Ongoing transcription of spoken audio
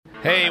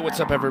Hey, what's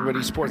up, everybody?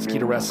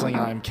 Sportskeeda Wrestling.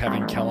 I'm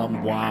Kevin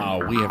Kellam.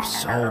 Wow, we have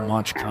so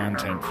much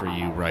content for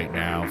you right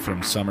now from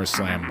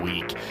SummerSlam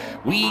week.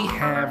 We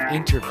have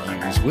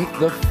interviews with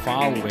the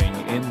following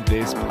in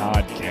this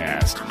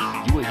podcast.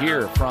 You will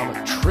hear from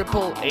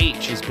Triple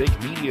H, his big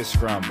media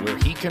scrum, where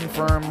he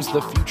confirms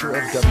the future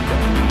of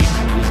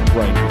WWE is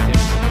bright with him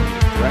as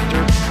creative director,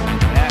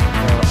 and that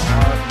there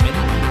are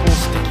many people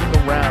sticking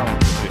around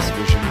with this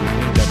vision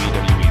within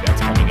WWE. That's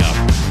coming up.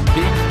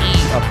 Big E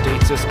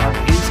updates us on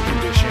his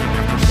condition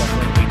after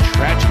suffering a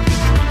tragic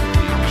injury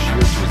earlier this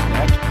year to his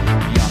neck.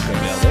 Bianca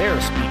Belair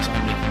speaks on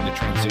making the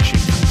transition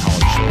from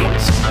college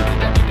sports to the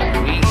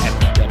WWE at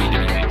the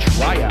WWE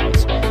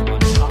tryouts. On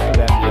top of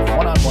that, we have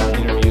one-on-one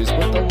interviews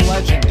with the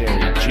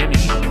legendary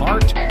Jimmy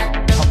Hart.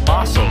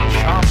 Tommaso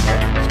Ciampa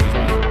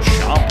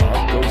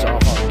goes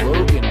off on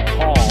Logan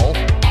Paul.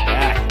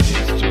 That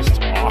is just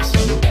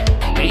awesome.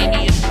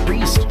 Damian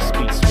Priest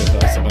speaks with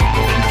us about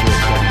the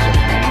future of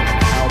WWE and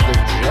how the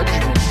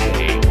Judgement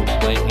will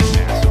play a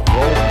massive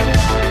role in it.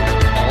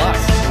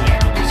 Plus, a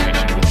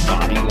conversation with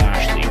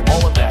Lashley.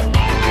 All of that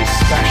is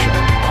special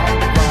on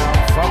the ground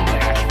from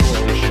Nashville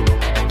edition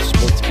of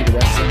Sportskeeda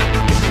Wrestling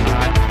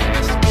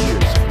podcast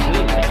ears. If you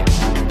really like it,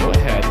 go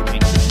ahead and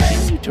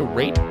continue to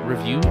rate,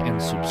 review,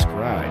 and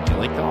subscribe. You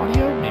like the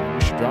audio? Maybe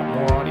we should drop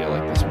more audio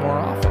like this more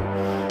often.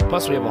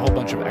 Plus, we have a whole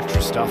bunch of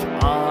extra stuff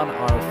on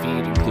our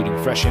feed, including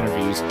fresh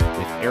interviews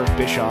with Eric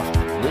Bischoff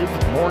and Liv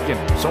Morgan.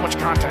 So much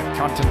content.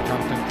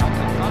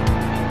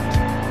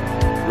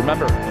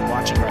 Remember, when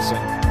watching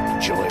wrestling,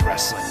 enjoy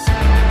wrestling.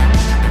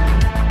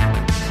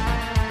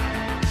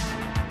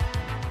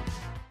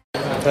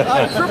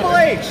 Triple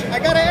H, I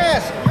gotta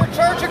ask, you're in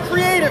charge of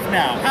creative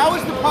now. How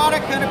is the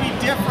product gonna be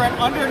different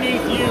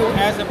underneath you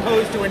as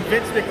opposed to when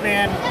Vince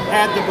McMahon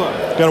had the book?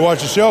 Gotta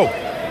watch the show.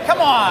 Come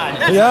on,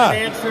 that's not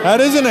an answer. That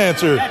is an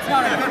answer. That's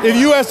not a good If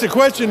one. you asked a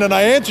question and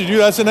I answered you,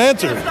 that's an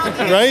answer,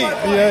 right?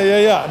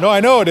 Yeah. No, I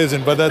know it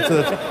isn't, but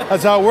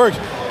that's how it works.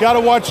 Gotta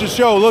watch the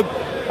show. Look,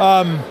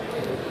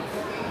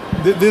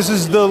 this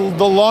is the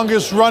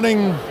longest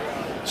running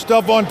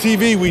stuff on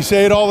TV. We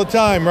say it all the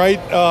time, right?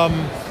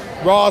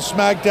 Raw,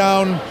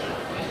 SmackDown,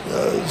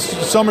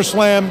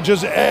 SummerSlam,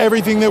 just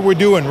everything that we're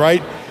doing,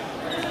 right?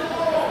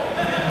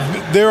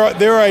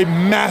 They're a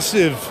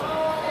massive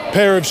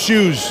pair of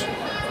shoes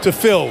to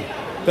fill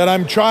that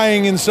I'm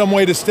trying in some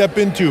way to step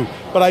into,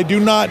 but I do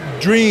not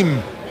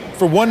dream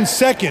for 1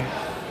 second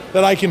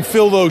that I can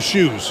fill those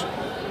shoes.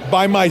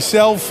 By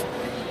myself,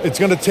 it's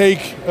going to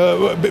take,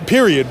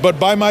 period, but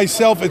by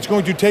myself, it's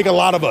going to take a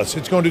lot of us.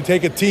 It's going to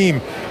take a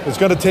team. It's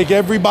going to take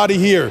everybody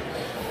here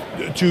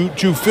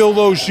to fill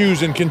those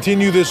shoes and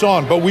continue this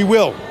on, but we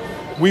will.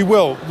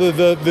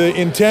 The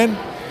intent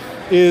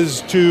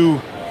is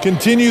to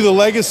continue the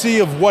legacy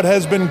of what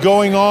has been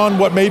going on,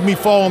 what made me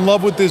fall in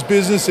love with this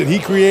business that he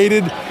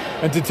created,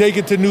 and to take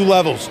it to new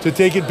levels, to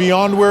take it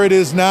beyond where it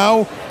is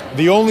now.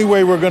 The only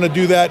way we're going to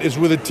do that is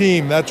with a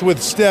team. That's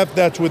with Steph,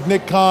 that's with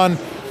Nick Khan,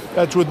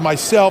 that's with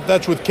myself,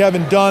 that's with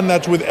Kevin Dunn,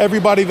 that's with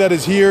everybody that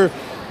is here,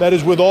 that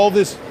is with all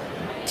this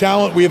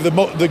talent. We have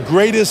the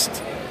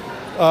greatest,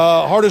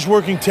 hardest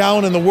working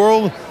talent in the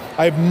world.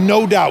 I have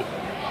no doubt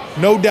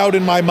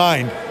in my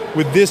mind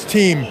with this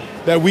team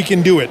that we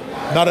can do it.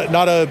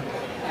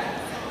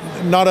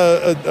 Not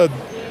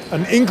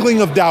an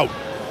inkling of doubt.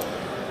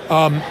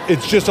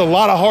 It's just a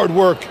lot of hard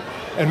work,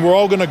 and we're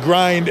all going to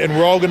grind, and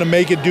we're all going to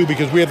make it do,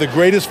 because we have the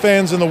greatest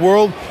fans in the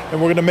world,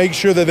 and we're going to make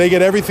sure that they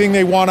get everything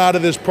they want out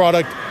of this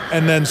product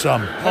and then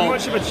some. How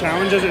much of a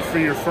challenge is it for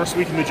your first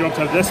week in the job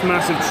to have this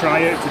massive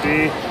tryout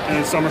today and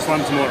then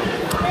SummerSlam tomorrow?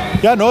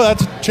 Yeah, no,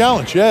 that's a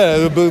challenge.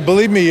 Yeah,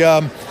 believe me,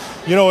 I've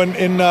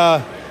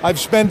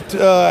spent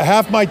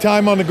half my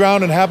time on the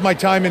ground and half my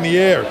time in the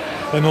air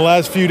in the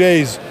last few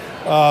days.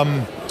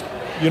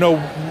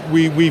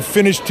 We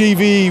finished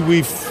TV.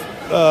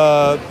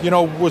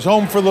 Was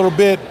home for a little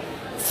bit,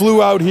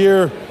 flew out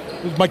here.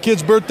 My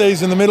kid's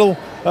birthday's in the middle.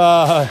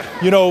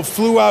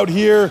 Flew out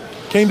here,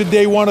 came to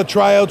day one of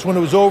tryouts. When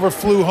it was over,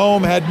 flew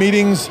home, had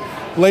meetings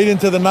late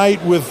into the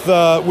night with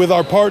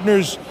our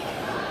partners.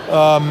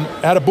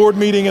 Had a board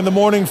meeting in the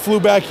morning, flew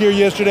back here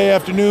yesterday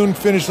afternoon,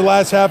 finished the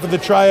last half of the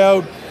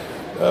tryout.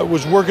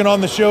 Was working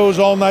on the shows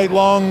all night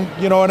long,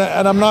 and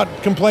I'm not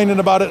complaining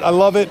about it. I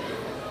love it.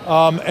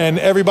 And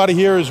everybody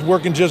here is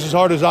working just as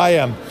hard as I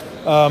am.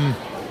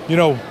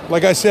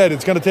 Like I said,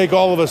 it's going to take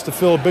all of us to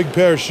fill a big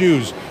pair of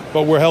shoes,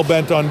 but we're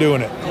hell-bent on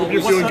doing it.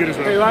 You're feeling good as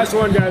well. Hey, last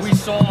one, guys. We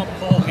saw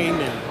Paul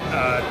Heyman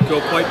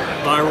go quite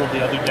viral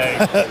the other day.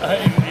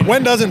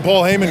 When doesn't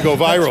Paul Heyman go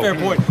viral? That's a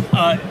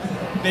fair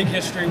point. Big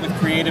history with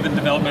creative and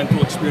developmental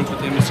experience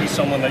with him. Is he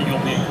someone that you'll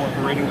be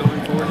incorporating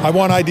going forward? I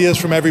want ideas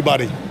from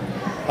everybody.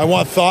 I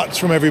want thoughts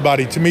from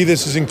everybody. To me,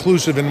 this is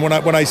inclusive. And when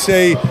I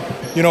say,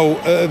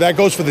 that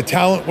goes for the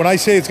talent. When I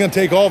say it's going to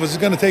take all of us, it's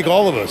going to take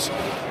all of us.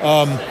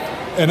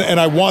 And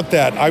I want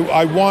that.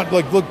 I want,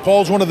 look,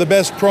 Paul's one of the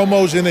best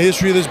promos in the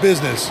history of this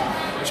business.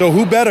 So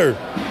who better?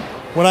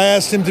 When I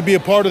asked him to be a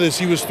part of this,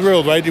 he was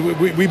thrilled, right?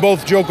 We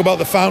both joke about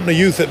the fountain of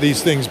youth at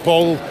these things.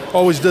 Paul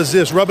always does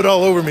this, rub it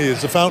all over me.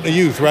 It's the fountain of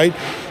youth, right?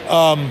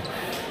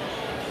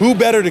 who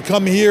better to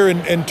come here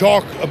and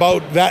talk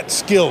about that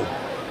skill?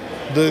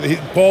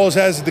 Paul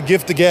has the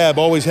gift of gab,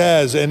 always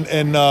has, and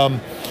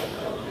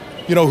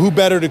you know, who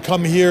better to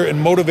come here and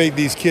motivate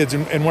these kids?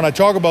 And when I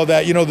talk about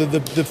that, you know, the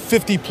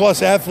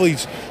 50-plus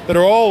athletes that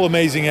are all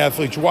amazing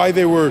athletes, why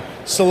they were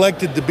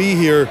selected to be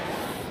here,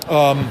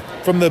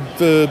 from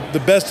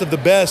the best of the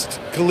best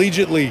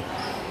collegiately,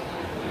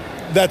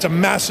 that's a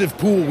massive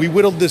pool. We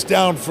whittled this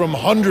down from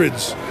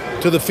hundreds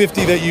to the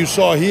 50 that you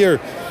saw here.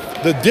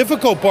 The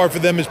difficult part for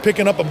them is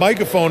picking up a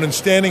microphone and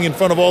standing in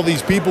front of all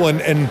these people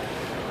and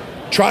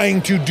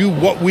trying to do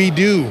what we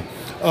do.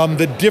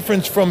 The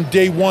difference from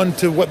day one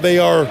to what they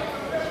are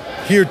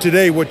here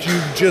today, what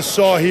you just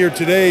saw here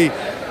today,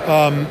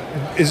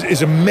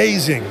 is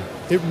amazing.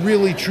 It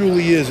really,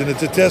 truly is, and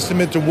it's a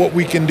testament to what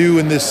we can do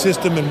in this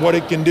system and what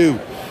it can do.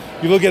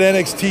 You look at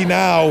NXT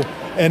now,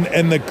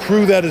 and the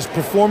crew that is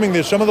performing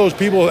there, some of those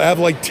people have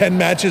like 10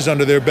 matches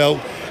under their belt,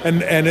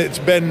 and it's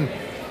been,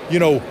 you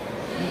know,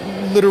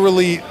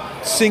 literally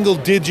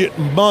single-digit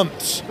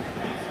months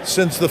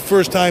since the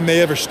first time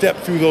they ever stepped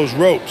through those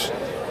ropes.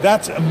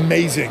 That's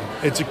amazing.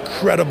 It's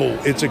incredible.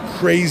 It's a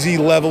crazy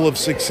level of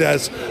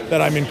success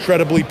that I'm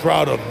incredibly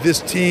proud of.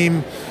 This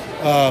team,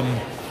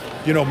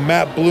 you know,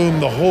 Matt Bloom,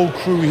 the whole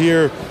crew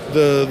here,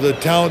 the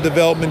talent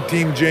development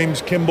team,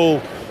 James Kimball,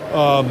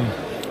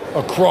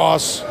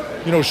 across,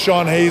 you know,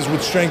 Sean Hayes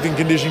with strength and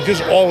conditioning,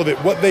 just all of it.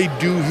 What they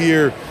do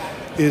here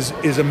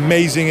is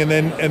amazing. And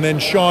then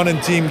Sean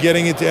and team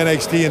getting into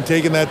NXT and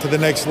taking that to the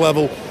next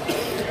level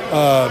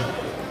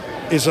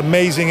is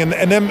amazing.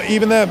 And then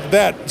even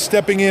that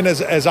stepping in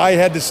as I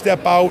had to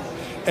step out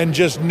and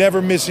just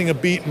never missing a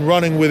beat and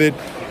running with it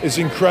is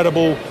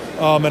incredible.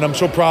 And I'm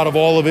so proud of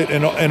all of it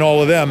and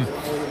all of them.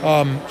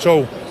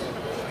 So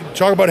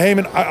talk about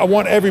Heyman. I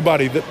want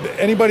everybody,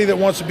 anybody that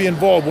wants to be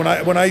involved. When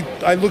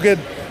I look at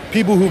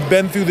people who've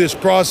been through this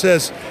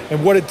process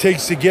and what it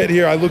takes to get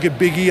here, I look at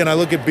Big E and I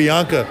look at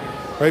Bianca.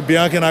 Right,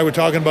 Bianca and I were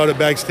talking about it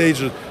backstage.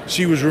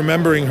 She was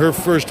remembering her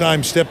first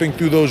time stepping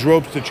through those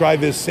ropes to try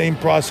this same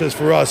process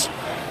for us.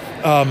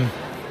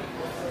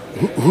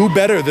 Who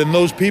better than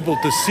those people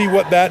to see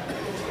what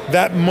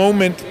that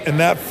moment and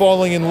that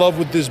falling in love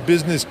with this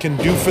business can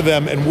do for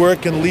them and where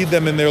it can lead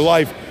them in their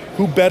life?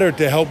 Who better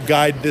to help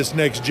guide this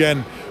next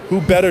gen?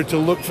 Who better to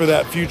look for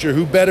that future?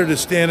 Who better to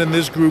stand in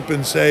this group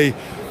and say,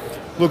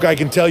 look, I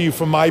can tell you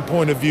from my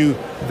point of view,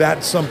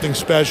 that's something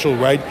special,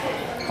 right?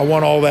 I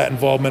want all that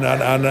involvement,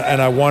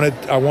 and I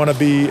want to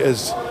be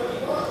as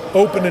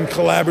open and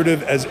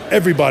collaborative as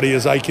everybody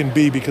as I can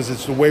be, because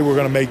it's the way we're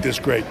going to make this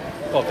great.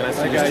 Paul, can I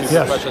ask you just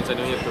two questions? I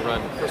know you have to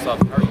run. First off,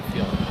 how are you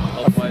feeling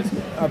health-wise?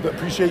 I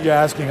appreciate you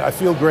asking. I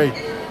feel great.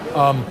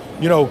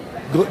 You know,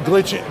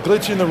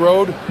 glitch in the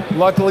road.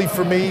 Luckily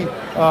for me,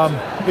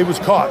 it was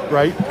caught,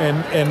 right?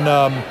 And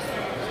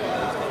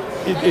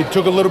it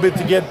took a little bit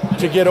to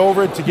get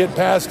over it, to get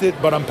past it,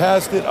 but I'm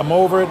past it. I'm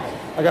over it.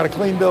 I got a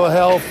clean bill of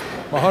health.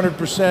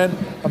 100%.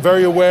 I'm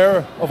very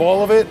aware of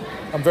all of it.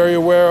 I'm very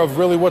aware of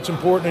really what's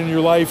important in your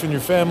life and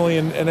your family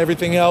and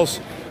everything else.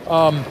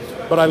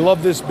 But I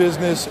love this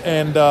business,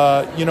 and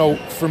you know,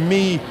 for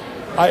me,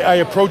 I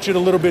approach it a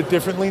little bit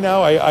differently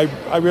now.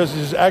 I realize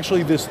there's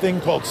actually this thing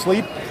called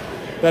sleep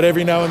that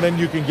every now and then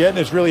you can get, and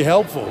it's really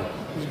helpful.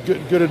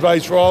 Good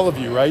advice for all of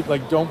you, right?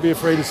 Like, don't be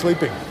afraid of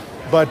sleeping.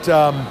 But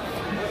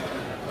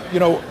you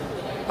know,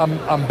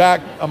 I'm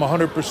back, I'm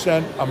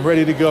 100%, I'm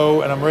ready to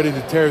go, and I'm ready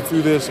to tear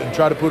through this and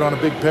try to put on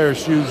a big pair of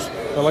shoes.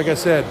 But like I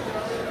said,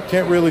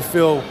 can't really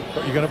feel,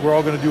 but we're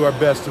all going to do our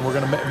best, and we're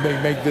going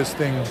to make this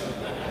thing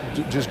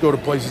just go to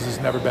places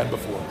it's never been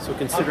before. So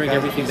considering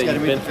everything that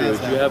you've been through,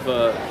 do you have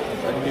a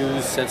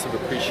new sense of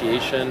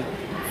appreciation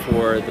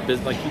for the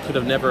business? Like, you could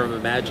have never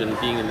imagined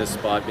being in this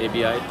spot.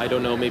 Maybe, I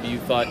don't know, maybe you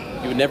thought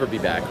you would never be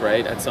back,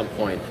 right, at some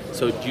point.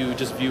 So do you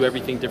just view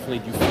everything differently?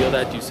 Do you feel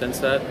that? Do you sense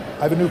that?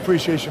 I have a new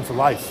appreciation for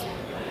life.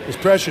 It's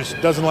precious.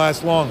 It doesn't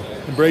last long.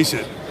 Embrace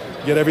it.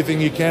 Get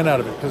everything you can out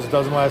of it, because it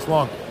doesn't last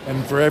long.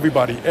 And for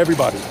everybody,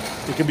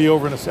 it can be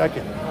over in a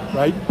second,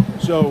 right?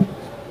 So,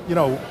 you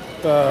know,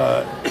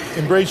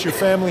 embrace your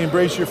family,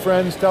 embrace your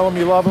friends, tell them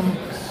you love them,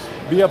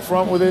 be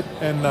upfront with it,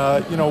 and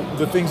you know,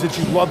 the things that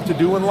you love to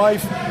do in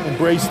life,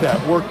 embrace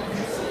that.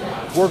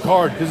 Work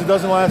hard, because it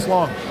doesn't last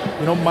long.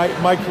 You know,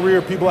 my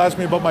career, people ask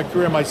me about my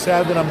career, am I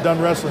sad that I'm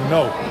done wrestling?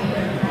 No.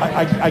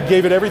 I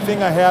gave it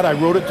everything I had. I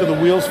rode it till the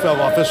wheels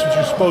fell off. That's what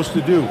you're supposed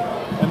to do.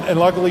 And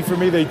luckily for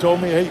me, they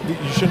told me, hey,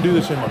 you shouldn't do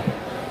this anymore.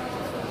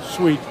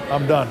 Sweet,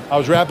 I'm done. I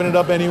was wrapping it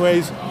up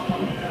anyways.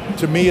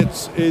 To me,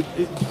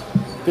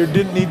 there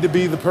didn't need to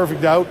be the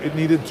perfect out. It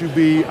needed to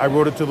be, I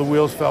rode it till the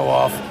wheels fell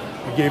off.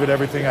 I gave it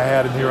everything I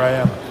had, and here I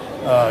am.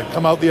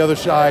 Come out the other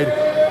side.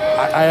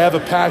 I have a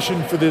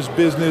passion for this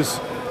business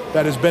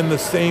that has been the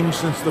same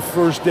since the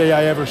first day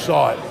I ever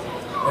saw it.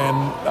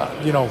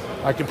 And, you know,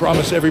 I can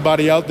promise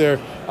everybody out there,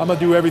 I'm going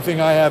to do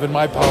everything I have in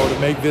my power to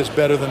make this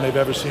better than they've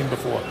ever seen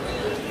before.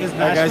 Great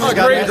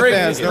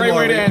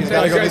way to end.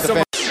 Thank you guys so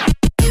much.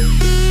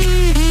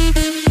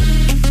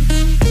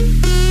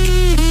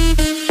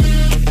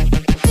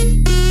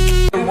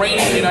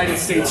 United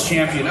States States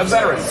champion, a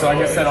veteran, so I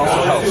guess that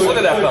also helps. Look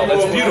at that belt.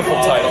 That's a beautiful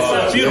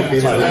title.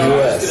 Beautiful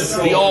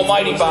title. The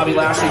almighty Bobby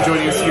Lashley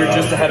joining us here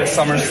just ahead of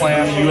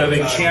SummerSlam. You have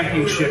a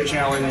championship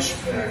challenge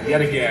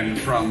yet again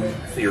from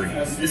Theory.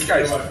 This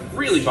guy's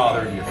really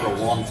bothering you for a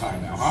long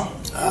time now, huh?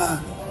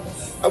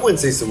 I wouldn't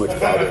say so much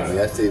bothering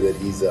me. I'd say that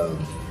he's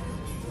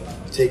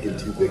taking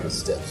too big of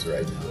steps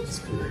right now in his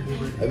career.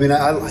 I mean,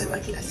 I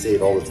say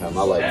it all the time.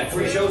 I like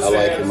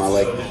him. I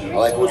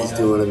like what he's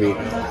doing. I mean,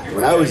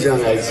 when I was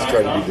young, I used to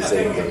try to do the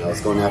same thing. I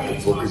was going after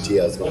Booker T.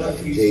 I was going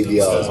after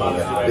JBL. I was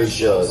going after Big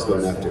Show. I was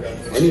going after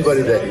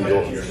anybody that can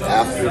go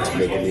after to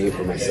make a name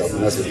for myself.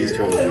 And that's what he's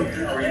trying to do.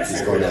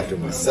 He's going after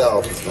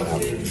myself. He's going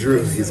after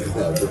Drew. He's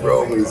going after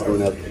Roman. He's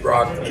going after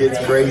Brock. The kid's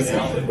crazy,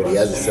 but he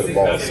hasn't set a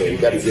ball, so you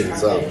got to give him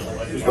some.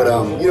 But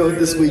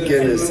this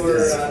weekend is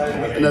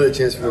another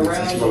chance for me to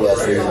teach him a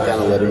lesson and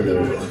kind of let him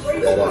know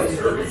that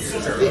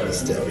baby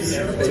steps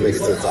to make it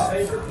to the top.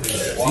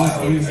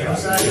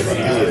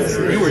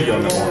 You were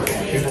young at one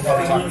point. People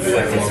probably talking to you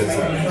like this.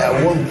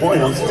 At one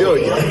point, I'm still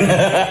young.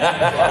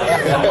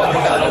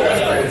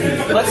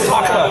 Let's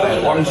talk about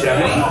that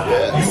longevity.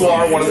 You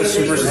are one of the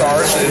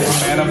superstars that is a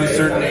man of a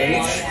certain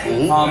age,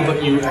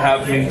 but you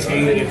have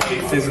maintained a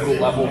physical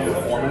level of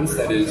performance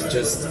that is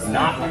just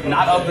not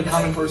of the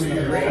common person of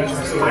your age.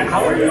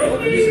 How are you? How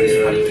do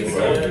you think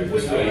about it?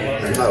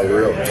 I'm not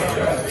real.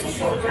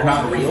 You're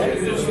not real?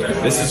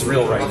 This is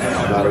real right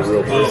now. I'm not a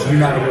real person. You're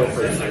not a real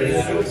person.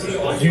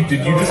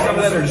 Did you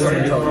discover that or just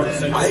something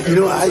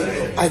you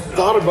I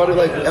thought about it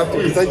like after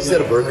I just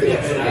had a birthday.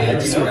 I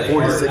just turned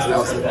 46 and I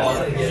was like,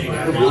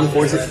 I'm really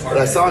 46? But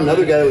I saw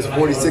another guy that was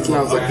 46 and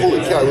I was like, holy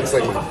cow, he looks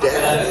like my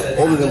dad.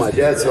 Older than my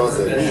dad, so I was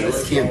like, man,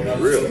 this can't be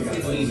real.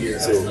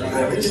 So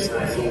I don't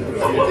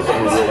think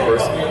I'm a real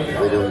person. I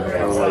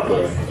don't like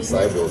a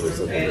cyborg or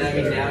something. I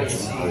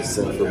was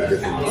sent from a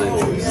different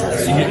planet. So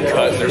you get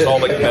cut, there's all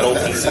like metal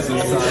pieces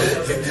inside.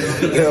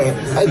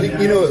 I think,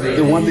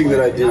 the one thing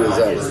that I do is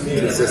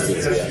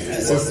consistency.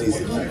 Consistency is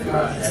the key.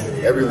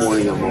 Every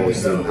morning I'm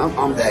always doing,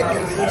 I'm that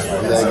guy.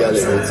 I'm that guy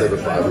that wakes up at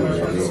 5 in the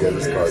morning and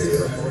does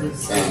cardio.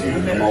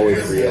 And I'm always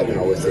rehabbing,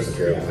 always taking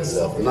care of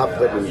myself. I'm not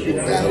putting anything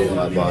bad in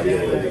my body or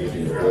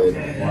anything good.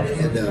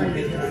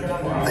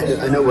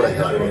 And I know what I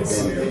have.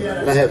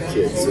 And I have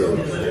kids, so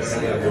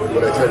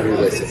what I try to do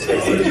is I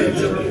set good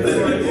example.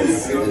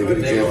 And a good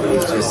example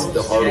is just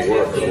the hard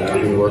work.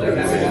 I've been working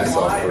my ass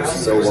off for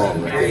so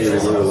long. I can't even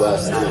remember the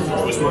last time I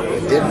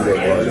didn't work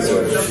hard. So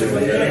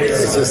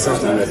it's just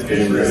something that's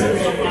been in there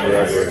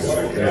forever,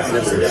 and it's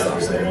never going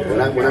to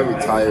stop. When I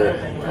retire,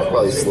 I'll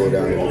probably slow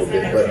down a little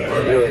bit. But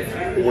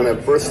when I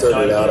first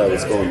started out, I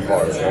was going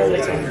hard all the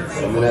time.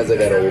 And then as I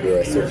got older,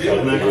 I started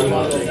kind of figuring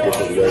out in a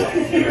different way.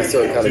 I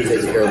started kind of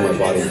taking care of my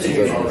body and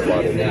preserving my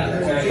body.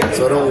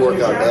 So I don't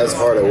work out as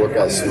hard, I work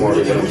out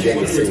smarter, but I'm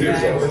getting the same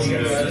results.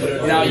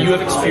 Now, you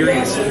have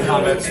experience in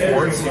combat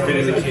sports. You've been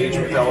in the cage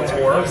with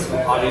Bellator.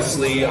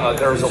 Obviously,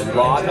 there's a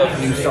lot of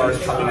new stars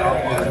coming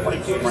up on the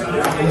fight game right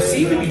now. You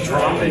seem to be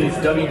dropping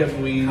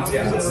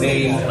WWE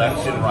name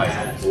left and right.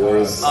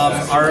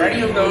 Are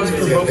any of those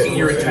provoking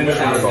your attention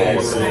at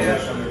all?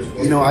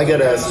 I got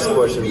to ask this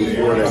question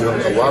before, and I know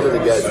a lot of the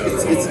guys,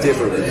 it's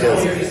different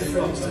because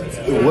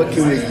what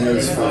can we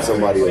use from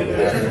somebody over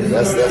there?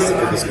 That's the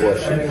biggest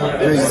question.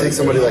 You take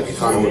somebody like a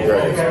Conor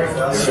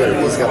McGregor. Sure,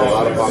 he's got a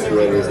lot of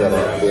popularity, he's got a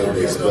lot of fan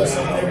base, but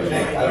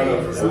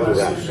look at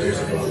that. You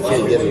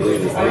can't get in the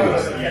ring with me.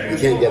 You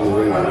can't get in the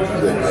ring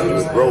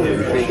with Roman. You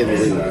can't get in the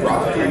ring with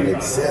Brock. It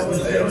makes sense.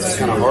 It's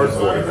kind of hard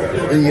for him.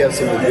 Then you have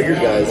some of the bigger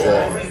guys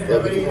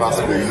that we can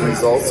possibly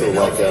use also,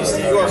 like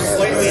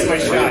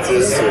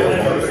Francis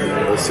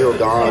or Cyril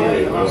Gahn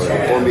or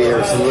Cormier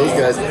or some of those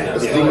guys. But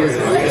the thing is,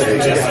 they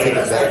just take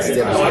a back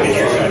step and start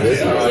running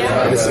business.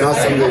 And it's not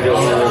something they go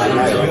through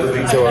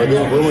overnight. So are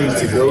they willing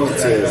to go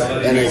to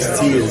NXT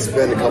and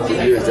spend a couple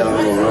of years down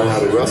there and learn how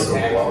to wrestle?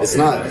 It's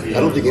not. I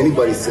don't think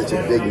anybody's such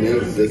a big name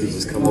that they could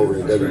just come over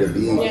to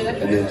WWE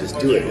and then just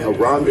do it.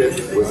 Ronda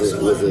was a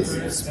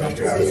special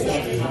case.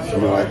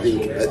 I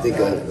think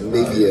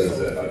maybe a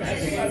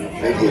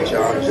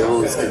John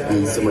Jones could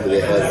be somebody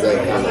that has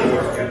that kind of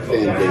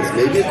fan base.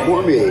 Maybe a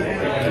Cormier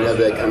can have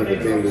that kind of a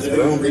fan base, but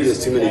I don't think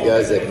there's too many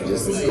guys that can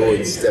just go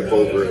and step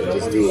over and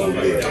just do it.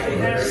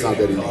 It's not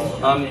that easy.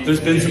 There's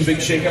been some big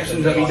shakeups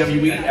in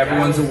WWE.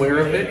 Everyone's aware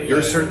of it.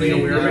 You're certainly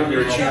aware of it.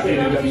 You're a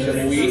champion in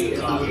WWE.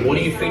 What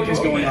do you think is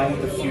going on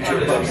with the future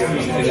of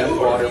WWE in that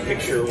broader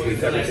picture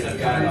with everything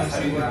going on?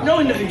 No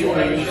individual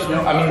names.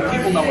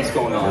 People know what's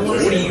going on. What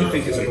do you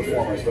think is a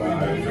performance going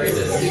on? I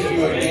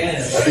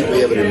think we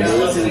have an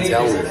amazing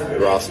talent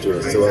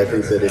roster, so I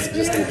think that it's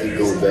just going to keep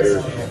going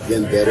better,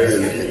 getting better,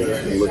 and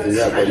and looking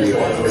up. I mean,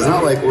 it's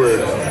not like we're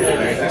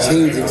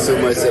changing so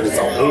much that it's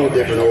a whole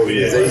different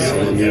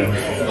organization. I mean,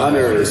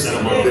 Hunter has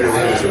been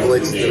around, Triple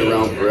H has been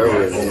around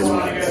forever,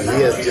 and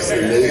he has just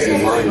an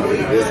amazing mind for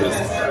the business.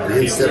 And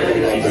him stepping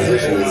in that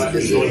position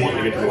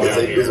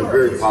is a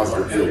very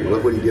positive feeling.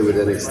 Look what he did with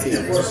NXT.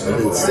 And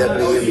then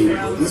stepping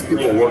in, these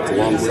people worked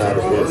alongside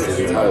of Vince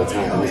the entire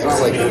time. It's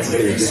not like Vince is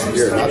going to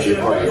disappear and not be a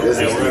part of the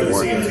business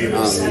anymore.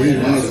 We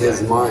need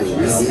his mind. We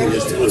need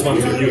his tools. We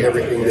need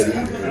everything that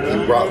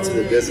he brought to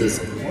the business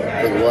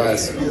for the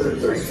last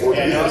 30, 40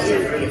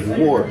 years or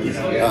more.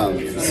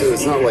 So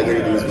it's not like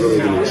anything's really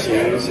going to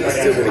change. It's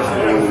still going to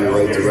keep going in the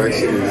right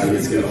direction, and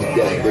it's going to keep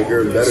getting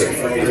bigger and better.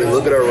 I mean,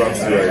 look at our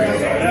roster right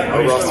now.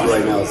 Our roster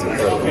right now is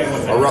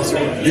incredible. Our roster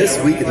this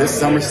week in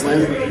this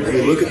SummerSlam, I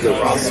mean, look at the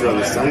roster on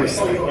the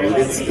SummerSlam. I mean,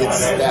 it's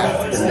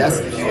stacked,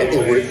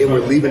 and we're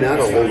leaving out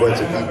a whole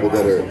bunch of people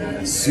that are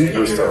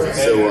superstars.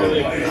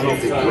 So I don't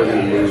think we're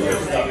going to move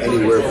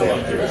anywhere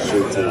but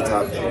straight to the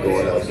top, keep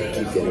going up, and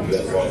keep getting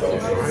better.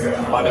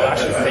 Bobby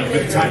Lashley, thank you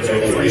for the time,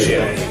 Joe. Appreciate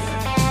it.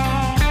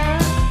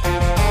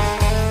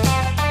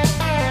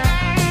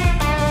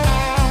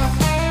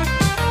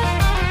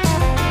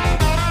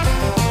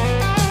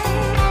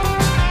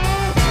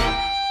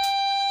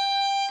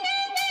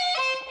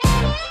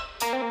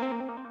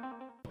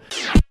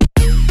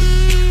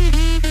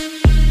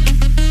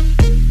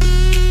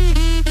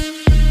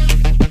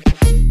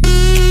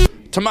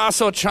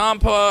 Tommaso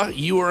Ciampa,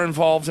 you were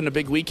involved in a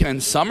big weekend,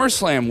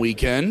 SummerSlam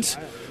weekend.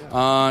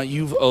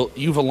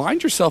 You've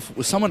aligned yourself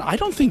with someone I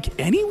don't think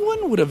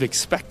anyone would have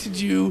expected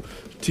you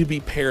to be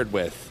paired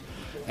with,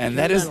 and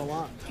that is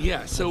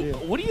yeah. So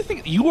what do you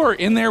think? You are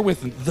in there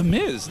with The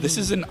Miz. This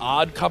is an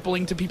odd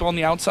coupling to people on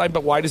the outside,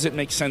 but why does it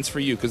make sense for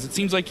you? Because it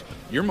seems like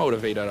you're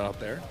motivated out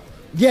there.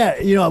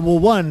 Yeah, well,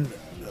 one,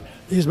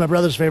 he's my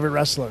brother's favorite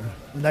wrestler,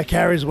 and that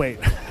carries weight.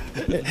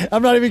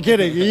 I'm not even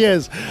kidding. He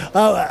is.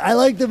 I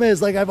like The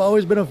Miz. Like, I've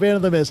always been a fan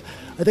of The Miz.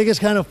 I think it's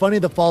kind of funny,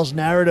 the false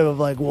narrative of,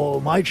 like,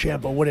 well, my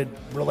Ciampa wouldn't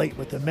relate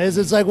with The Miz.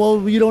 It's like,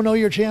 well, you don't know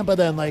your Ciampa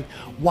then. Like,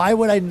 why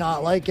would I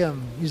not like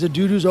him? He's a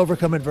dude who's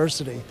overcome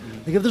adversity.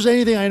 Like, if there's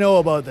anything I know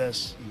about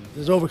this,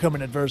 is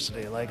overcoming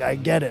adversity. Like, I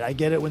get it. I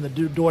get it when the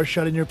door's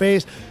shut in your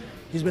face.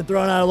 He's been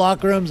thrown out of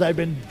locker rooms. I've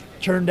been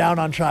turned down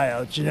on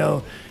tryouts,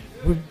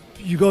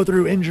 You go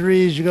through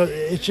injuries.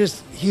 It's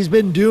just, he's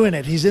been doing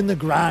it. He's in the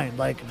grind.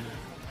 Like,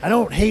 I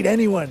don't hate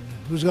anyone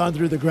who's gone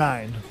through the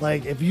grind.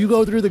 Like, if you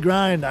go through the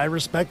grind, I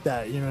respect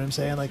that. You know what I'm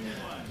saying? Like,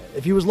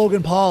 if he was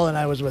Logan Paul and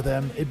I was with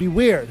him, it'd be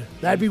weird.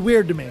 That'd be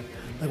weird to me.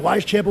 Like, why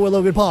is Ciampa with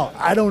Logan Paul?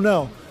 I don't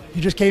know. He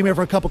just came here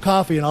for a cup of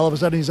coffee and all of a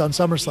sudden he's on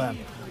SummerSlam.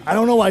 I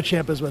don't know why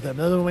Ciampa's with him.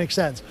 That doesn't make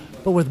sense.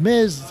 But with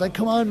Miz, it's like,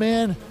 come on,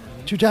 man.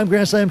 2-time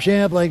Grand Slam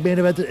champ, like, main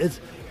event.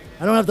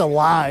 I don't have to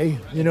lie.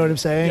 You know what I'm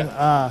saying?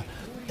 Yeah.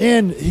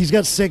 And he's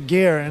got sick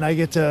gear, and I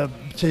get to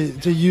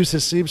use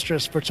his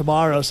seamstress for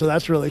tomorrow, so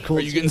that's really cool.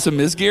 Are you getting some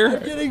Miz gear?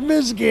 I'm getting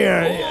Miz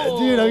gear. Yeah,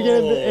 dude, I'm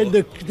getting,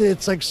 and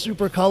it's like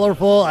super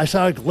colorful. I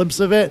saw a glimpse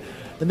of it,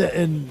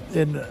 and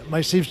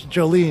my seamstress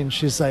Jolene,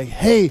 she's like,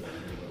 hey,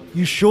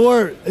 you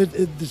sure?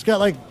 It's got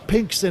like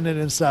pinks in it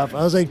and stuff.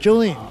 I was like,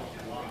 Jolene,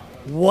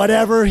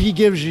 whatever he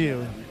gives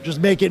you, just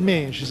make it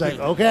me. She's like,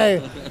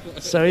 okay.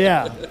 So,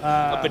 yeah.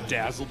 A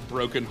bedazzled,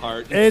 broken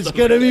heart. It's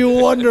going to be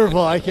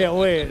wonderful. I can't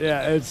wait.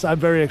 Yeah, I'm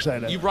very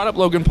excited. You brought up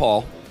Logan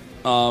Paul.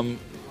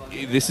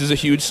 This is a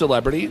huge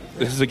celebrity.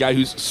 This is a guy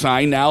who's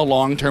signed now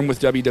long-term with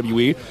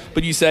WWE.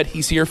 But you said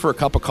he's here for a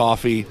cup of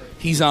coffee.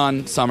 He's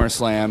on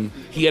SummerSlam.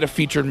 He had a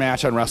featured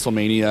match on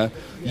WrestleMania.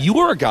 You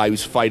are a guy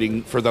who's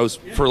fighting for those,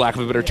 for lack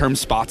of a better term,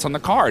 spots on the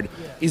card.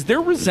 Is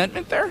there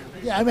resentment there?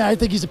 Yeah, I mean, I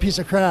think he's a piece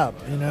of crap.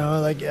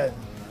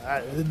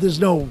 There's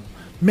no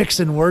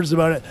mixing words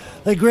about it.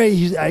 Like,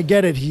 great, I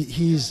get it.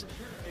 He's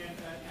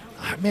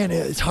man,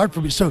 it's hard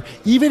for me. So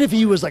even if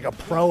he was like a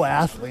pro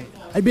athlete,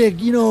 I'd be like,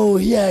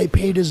 he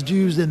paid his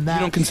dues in that.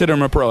 You don't consider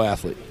him a pro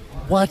athlete?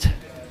 What?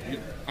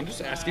 I'm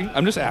just asking.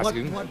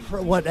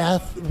 What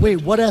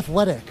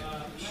athletic?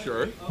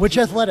 Sure. Which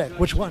athletic?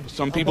 Which one?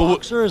 Some people.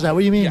 Boxer? Is that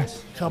what you mean?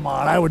 Yes. Come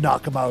on, I would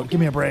knock him out.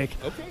 Give me a break.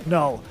 Okay.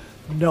 No,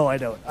 I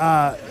don't.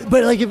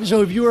 But like,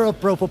 if you were a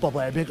pro football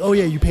player, I'd be like, oh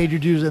yeah, you paid your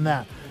dues in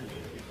that.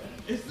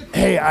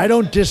 Hey, I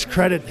don't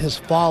discredit his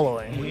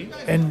following,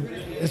 and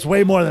it's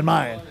way more than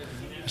mine.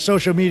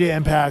 Social media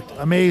impact,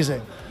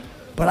 amazing.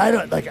 But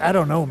I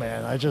don't know,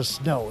 man. I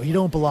just know he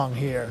don't belong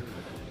here.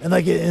 And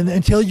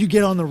until you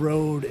get on the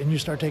road and you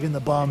start taking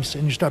the bumps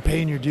and you start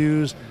paying your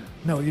dues,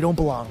 no, you don't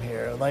belong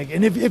here.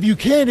 And if you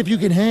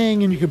can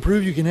hang and you can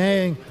prove you can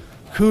hang,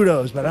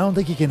 kudos. But I don't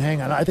think he can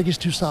hang on. I think he's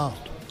too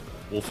soft.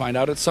 We'll find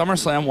out at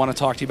SummerSlam. Want to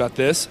talk to you about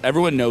this.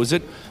 Everyone knows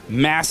it.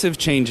 Massive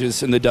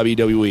changes in the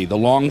WWE. The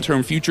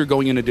long-term future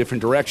going in a different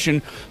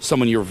direction.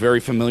 Someone you're very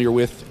familiar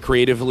with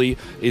creatively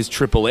is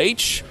Triple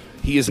H.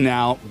 He is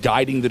now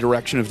guiding the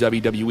direction of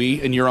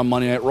WWE, and you're on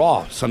Monday Night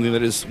Raw, something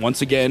that is,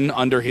 once again,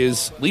 under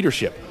his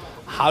leadership.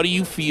 How do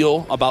you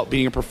feel about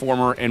being a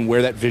performer and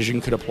where that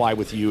vision could apply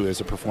with you as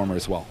a performer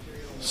as well?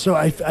 So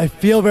I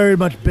feel very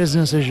much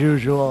business as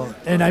usual.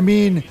 And I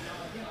mean,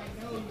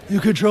 You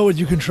control what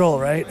you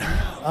control, right?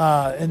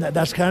 And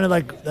that's kind of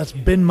like, that's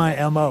been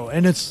my MO.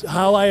 And it's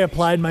how I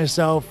applied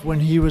myself when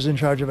he was in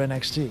charge of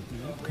NXT.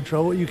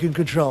 Control what you can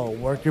control.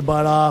 Work your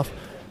butt off.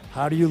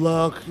 How do you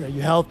look? Are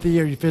you healthy?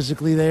 Are you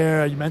physically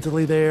there? Are you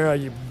mentally there? Are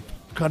you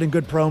cutting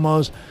good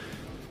promos?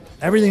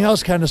 Everything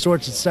else kind of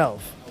sorts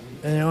itself.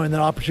 And, and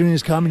then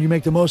opportunities come and you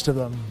make the most of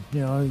them.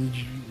 You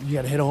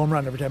got to hit a home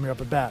run every time you're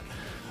up at bat.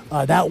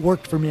 That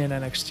worked for me in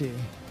NXT.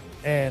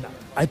 And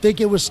I think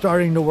it was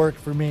starting to work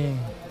for me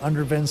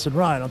under Vince and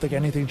Ron. I don't think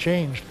anything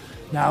changed.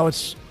 Now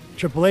it's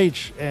Triple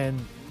H, and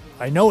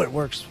I know it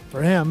works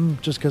for him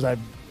just because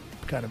I've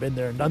kind of been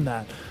there and done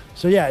that.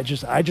 So yeah, I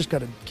just got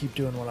to keep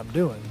doing what I'm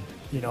doing.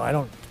 I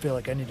don't feel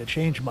like I need to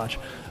change much.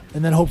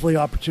 And then hopefully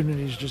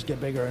opportunities just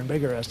get bigger and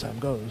bigger as time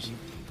goes.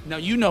 Now,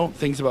 you know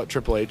things about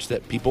Triple H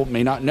that people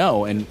may not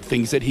know and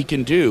things that he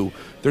can do.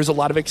 There's a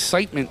lot of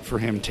excitement for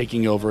him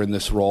taking over in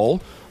this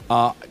role.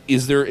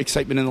 Is there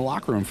excitement in the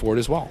locker room for it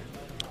as well?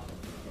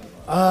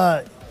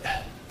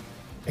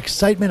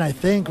 Excitement, I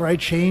think, right?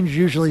 Change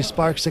usually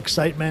sparks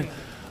excitement.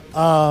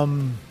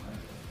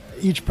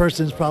 Each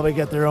person's probably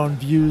got their own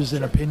views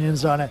and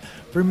opinions on it.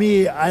 For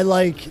me, I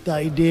like the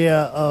idea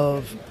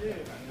of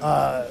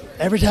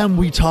every time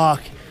we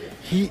talk,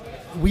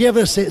 we have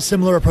a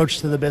similar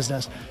approach to the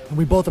business, and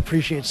we both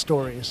appreciate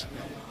stories.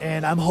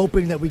 And I'm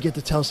hoping that we get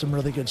to tell some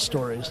really good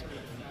stories.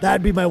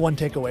 That'd be my one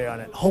takeaway on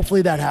it.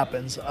 Hopefully that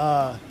happens.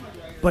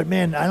 But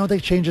man, I don't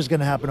think change is going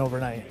to happen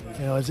overnight.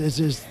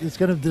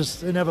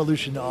 There's an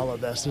evolution to all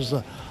of this. There's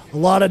a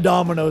lot of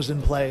dominoes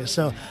in play.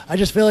 So I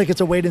just feel like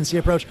it's a wait and see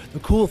approach. The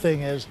cool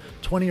thing is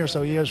 20 or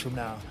so years from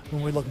now,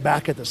 when we look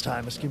back at this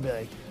time, it's going to be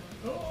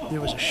like,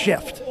 there was a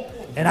shift.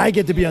 And I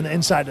get to be on the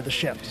inside of the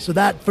shift. So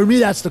that, for me,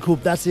 that's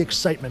the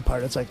excitement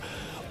part. It's like,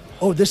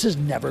 oh, this has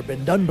never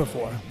been done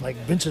before. Like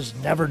Vince has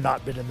never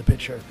not been in the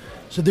picture.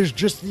 So there's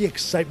just the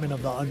excitement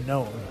of the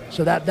unknown.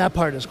 So that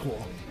part is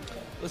cool.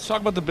 Let's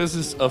talk about the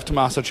business of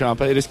Tommaso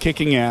Ciampa. It is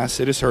kicking ass.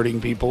 It is hurting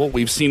people.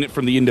 We've seen it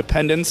from the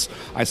independents.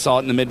 I saw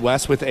it in the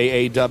Midwest with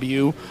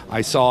AAW.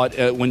 I saw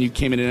it when you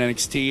came in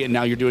NXT, and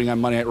now you're doing it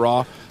on Monday Night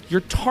Raw. You're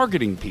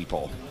targeting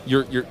people.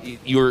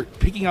 You're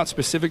picking out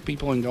specific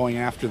people and going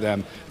after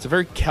them. It's a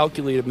very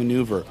calculated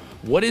maneuver.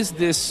 What is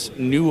this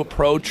new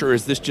approach, or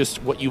is this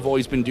just what you've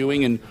always been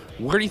doing? And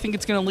where do you think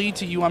it's going to lead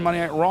to you on Monday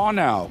Night Raw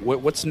now?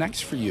 What's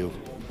next for you?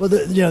 Well,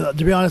 to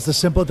be honest, the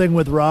simple thing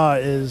with Raw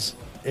is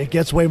it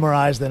gets way more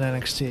eyes than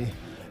NXT.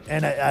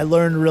 And I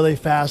learned really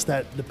fast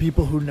that the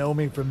people who know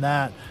me from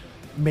that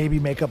maybe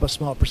make up a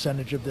small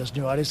percentage of this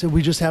new audience. And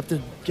we just have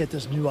to get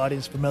this new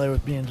audience familiar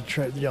with me and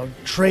to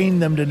train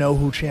them to know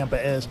who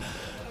Ciampa is.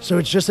 So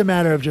it's just a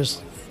matter of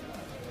just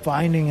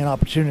finding an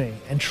opportunity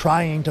and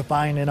trying to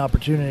find an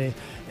opportunity.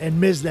 And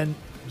Miz then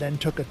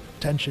took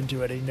attention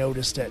to it. He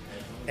noticed it.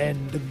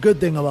 And the good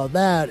thing about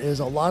that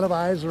is a lot of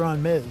eyes are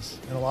on Miz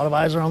and a lot of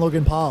eyes are on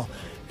Logan Paul.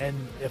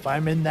 And if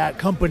I'm in that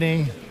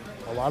company,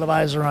 a lot of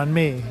eyes are on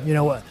me. You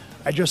know what?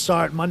 I just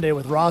saw it Monday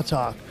with Raw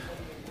Talk.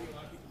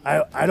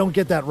 I don't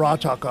get that Raw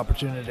Talk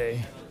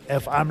opportunity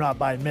if I'm not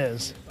by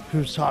Miz,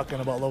 who's talking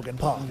about Logan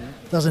Paul.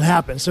 It doesn't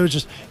happen. So it's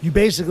just, you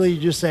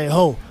just say,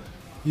 oh,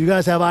 you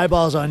guys have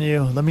eyeballs on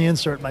you. Let me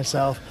insert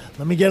myself.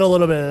 Let me get a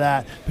little bit of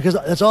that. Because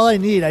that's all I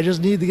need. I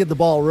just need to get the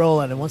ball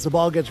rolling. And once the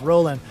ball gets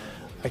rolling,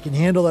 I can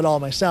handle it all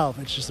myself.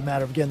 It's just a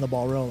matter of getting the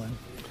ball rolling.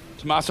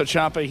 Tommaso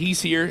Ciampa,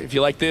 he's here. If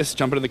you like this,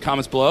 jump into the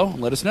comments below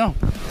and let us know.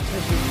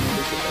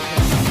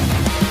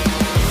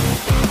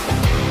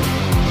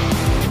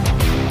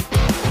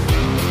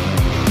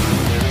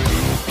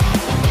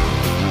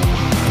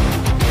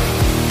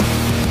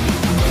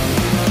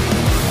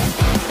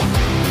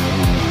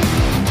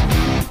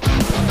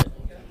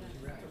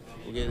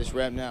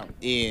 Wrap now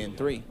in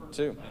 3,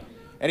 2.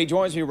 And he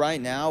joins me right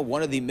now,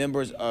 one of the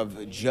members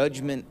of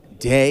Judgment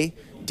Day.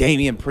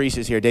 Damian Priest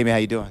is here. Damian, how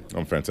you doing?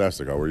 I'm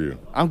fantastic. How are you?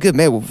 I'm good,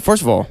 man. Well,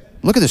 first of all,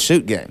 look at the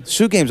suit game. The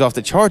suit game's off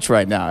the charts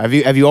right now.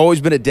 Have you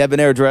always been a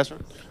debonair dresser?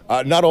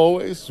 Not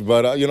always,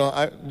 but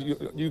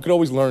you could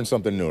always learn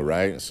something new,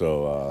 right?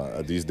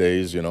 So these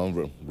days,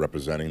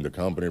 representing the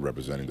company,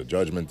 representing the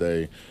Judgment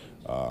Day,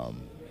 I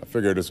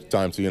figured it's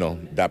time to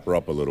dapper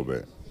up a little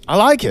bit. I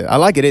like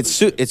it. It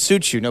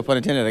suits you, no pun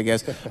intended, I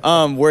guess.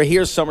 We're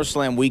here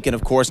SummerSlam weekend,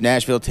 of course,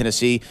 Nashville,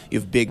 Tennessee. You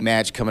have a big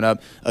match coming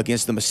up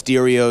against the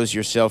Mysterios,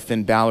 yourself,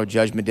 Finn Balor,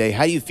 Judgment Day.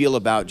 How do you feel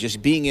about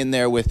just being in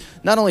there with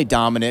not only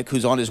Dominic,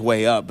 who's on his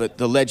way up, but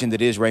the legend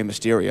that is Rey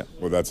Mysterio?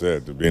 Well, that's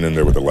it. Being in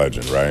there with the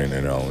legend, right?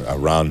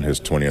 Around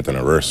his 20th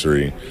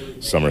anniversary,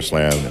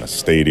 SummerSlam in a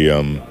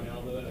stadium.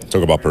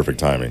 Talk about perfect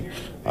timing.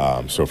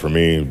 So for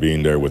me,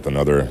 being there with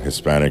another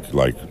Hispanic,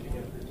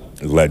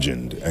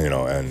 legend,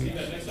 and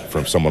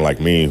from someone like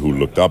me who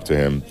looked up to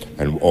him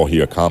and all he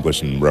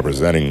accomplished in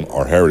representing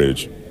our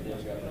heritage,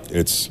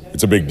 it's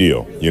a big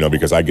deal,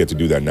 because I get to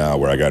do that now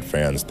where I got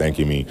fans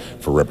thanking me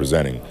for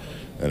representing.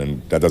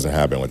 And that doesn't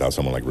happen without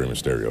someone like Rey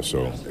Mysterio.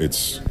 So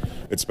it's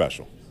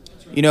special.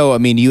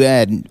 You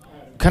had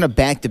kind of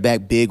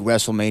back-to-back big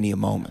WrestleMania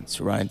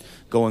moments, right?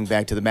 Going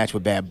back to the match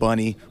with Bad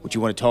Bunny, which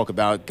you want to talk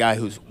about, guy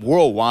who's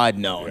worldwide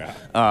known. Yeah.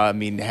 I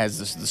mean, has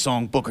the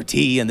song Booker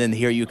T, and then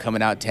here you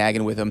coming out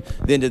tagging with him.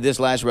 Then to this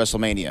last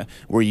WrestleMania,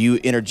 where you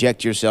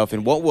interject yourself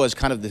in what was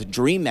kind of the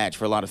dream match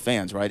for a lot of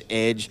fans, right?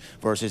 Edge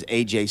versus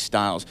AJ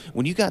Styles.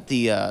 When you got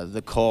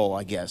the call,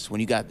 I guess,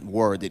 when you got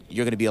word that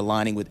you're going to be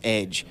aligning with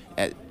Edge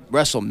at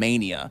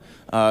WrestleMania,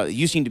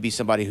 you seem to be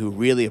somebody who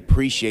really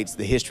appreciates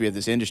the history of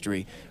this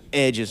industry.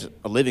 Edge is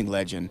a living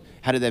legend.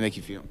 How did that make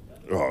you feel?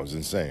 Oh, it was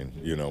insane.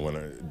 You know,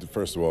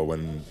 first of all,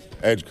 when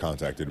Edge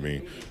contacted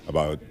me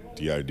about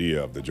the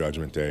idea of the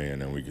Judgment Day,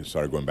 and then we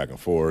started going back and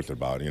forth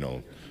about, you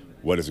know,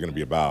 what is it going to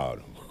be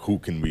about? Who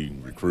can we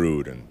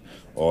recruit and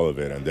all of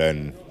it? And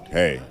then,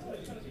 hey,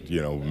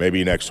 you know,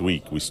 maybe next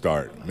week we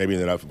start, maybe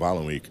the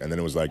following week. And then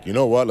it was like, you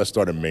know what, let's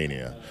start a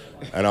Mania.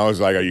 And I was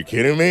like, are you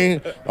kidding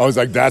me? I was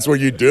like, that's where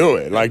you do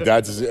it. Like,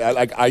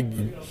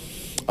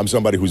 I'm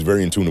somebody who's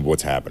very in tune with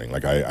what's happening.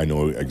 Like, I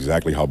know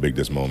exactly how big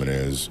this moment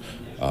is,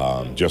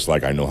 just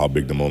like I know how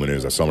big the moment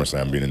is at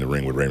SummerSlam, being in the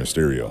ring with Rey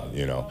Mysterio,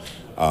 you know.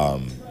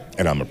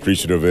 And I'm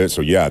appreciative of it.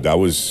 So, yeah, it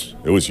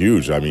was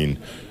huge. I mean,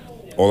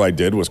 all I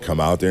did was come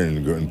out there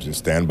and go and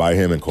stand by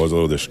him and cause a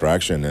little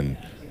distraction. And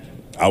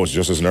I was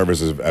just as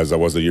nervous as I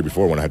was the year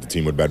before when I had to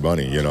team with Bad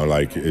Bunny. You know,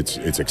 like, it's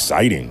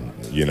exciting,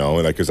 you know,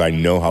 like, because I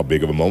know how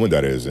big of a moment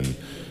that is. And,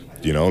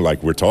 you know,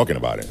 like, we're talking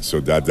about it.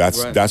 So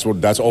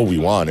that's all we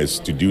want, is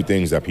to do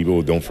things that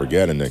people don't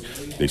forget and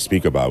they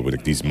speak about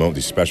with these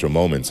special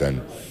moments.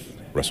 And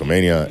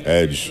WrestleMania,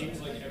 Edge,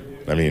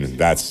 I mean,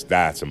 that's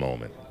a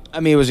moment. I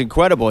mean, it was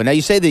incredible. And now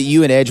you say that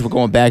you and Edge were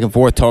going back and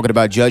forth talking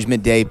about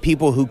Judgment Day,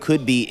 people who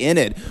could be in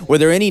it. Were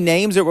there any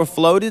names that were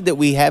floated that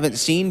we haven't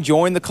seen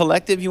join the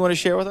collective you want to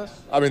share with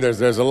us? I mean,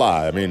 there's a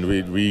lot. I mean,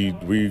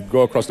 we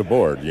go across the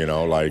board, you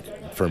know.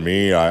 Like, for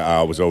me,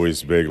 I was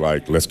always big,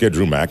 like, let's get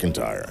Drew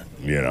McIntyre,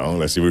 you know.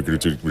 Let's see if we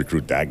could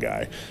recruit that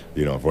guy.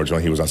 You know,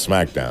 unfortunately, he was on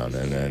SmackDown.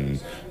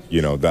 And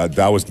you know,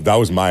 that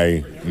was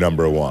my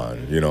number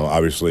one. You know,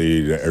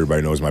 obviously,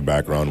 everybody knows my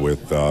background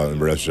with the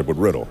relationship with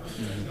Riddle.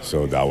 Mm-hmm.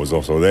 So that was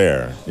also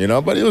there, you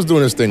know. But he was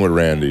doing his thing with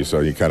Randy, so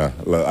you kind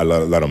of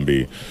let him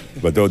be.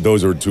 But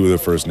those are two of the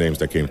first names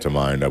that came to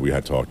mind that we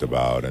had talked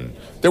about. And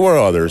there were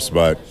others,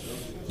 but,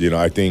 you know,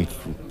 I think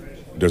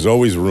there's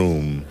always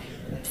room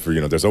for, you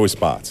know, there's always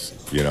spots.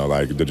 You know,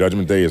 like, the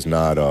Judgment Day is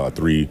not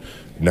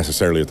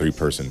necessarily a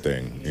three-person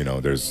thing. You know,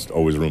 there's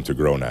always room to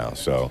grow now.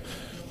 So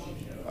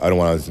I don't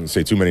want to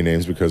say too many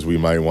names because we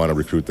might want to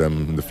recruit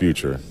them in the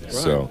future. Right.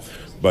 So,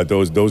 but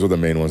those are the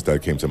main ones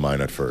that came to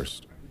mind at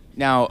first.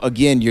 Now,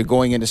 again, you're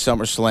going into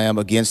SummerSlam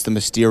against the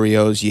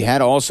Mysterios. You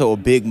had also a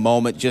big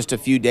moment just a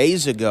few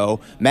days ago,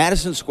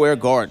 Madison Square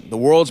Garden, the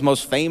world's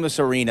most famous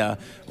arena.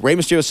 Rey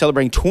Mysterio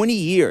celebrating 20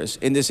 years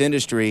in this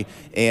industry.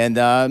 And,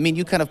 I mean,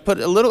 you kind of put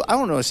a little, I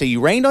don't know, say you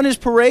rained on his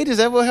parade? Is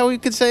that how we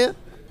could say it?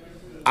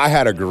 I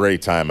had a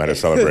great time at a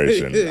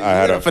celebration. I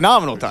had a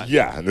phenomenal time.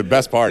 Yeah, the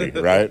best party,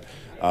 right?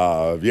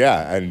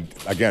 Yeah, and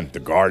again, the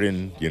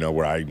Garden, you know,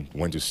 where I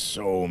went to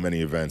so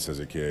many events as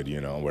a kid, you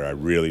know, where I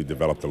really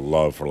developed a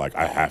love for, like,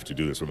 I have to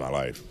do this with my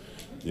life.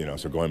 You know,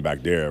 so going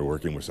back there,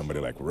 working with somebody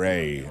like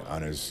Ray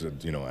on his,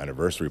 you know,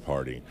 anniversary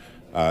party,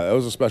 it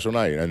was a special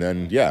night. And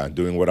then, yeah,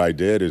 doing what I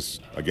did is,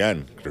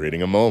 again,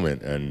 creating a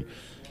moment. And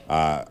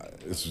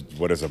this is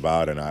what it's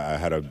about. And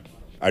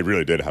I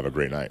really did have a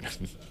great night.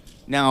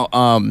 Now,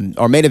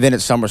 our main event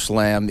at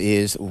SummerSlam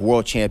is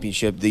World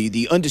Championship,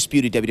 the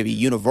undisputed WWE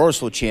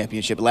Universal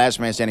Championship, last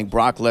man standing,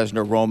 Brock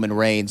Lesnar, Roman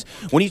Reigns.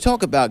 When you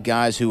talk about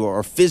guys who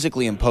are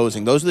physically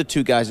imposing, those are the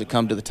two guys that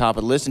come to the top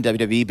of the list in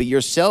WWE, but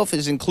yourself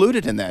is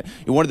included in that.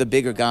 You're one of the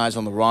bigger guys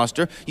on the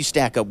roster. You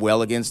stack up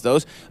well against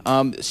those.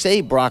 Say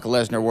Brock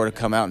Lesnar were to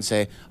come out and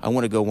say, I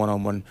want to go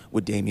one-on-one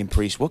with Damian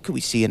Priest. What could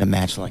we see in a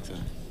match like that?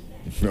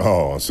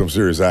 Oh, some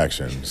serious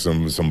action,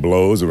 some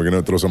blows, and we're going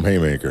to throw some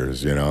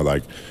haymakers, you know,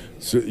 like,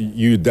 so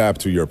you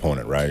adapt to your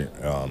opponent, right?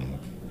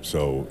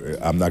 So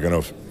I'm not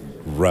going to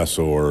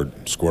wrestle or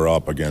square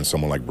up against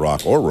someone like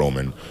Brock or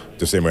Roman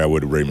the same way I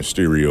would Rey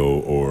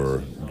Mysterio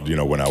or, you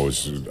know, when I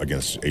was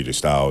against AJ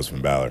Styles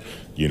and Belair.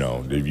 You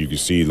know, you can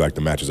see, like,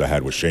 the matches I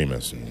had with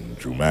Sheamus and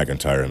Drew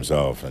McIntyre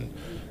himself and,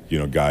 you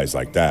know, guys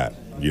like that.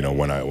 You know,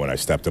 when I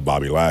stepped to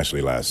Bobby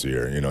Lashley last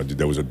year, you know,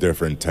 there was a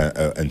different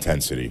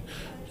intensity,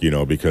 you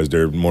know, because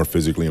they're more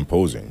physically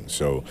imposing.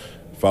 So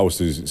if I was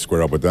to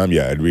square up with them,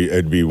 yeah,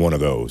 it'd be one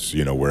of those,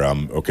 you know, where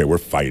we're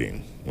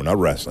fighting. We're not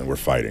wrestling, we're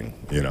fighting,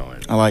 you know.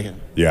 And, I like it.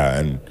 Yeah,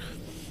 and,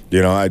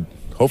 you know,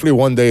 hopefully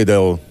one day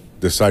they'll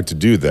decide to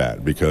do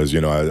that because,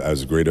 you know,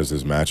 as great as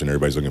this match and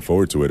everybody's looking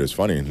forward to it, it's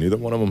funny, neither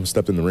one of them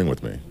stepped in the ring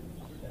with me.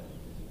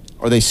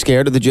 Are they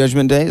scared of the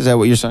Judgment Day? Is that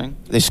what you're saying?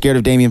 Are they scared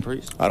of Damian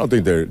Priest? I don't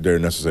think they're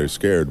necessarily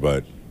scared,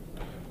 but,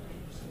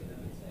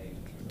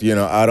 you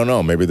know, I don't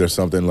know. Maybe there's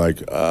something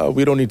like,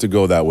 we don't need to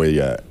go that way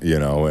yet, you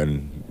know,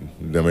 and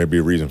there may be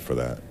a reason for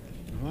that.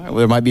 All right, well,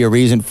 there might be a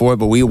reason for it,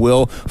 but we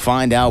will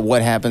find out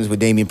what happens with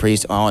Damian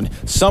Priest on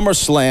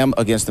SummerSlam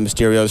against the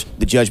Mysterios,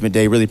 the Judgment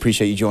Day. Really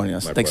appreciate you joining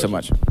us. Thanks so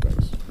much.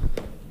 Thanks.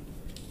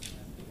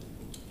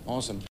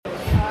 Awesome.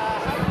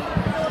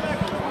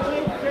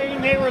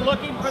 we're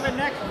looking for the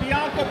next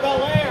Bianca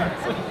Belair.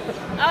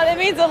 Oh, that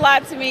means a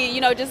lot to me. You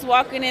know, just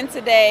walking in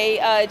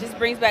today just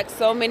brings back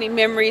so many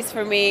memories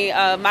for me.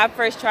 My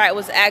first tryout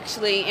was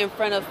actually in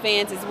front of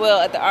fans as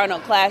well at the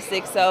Arnold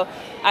Classic, so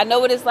I know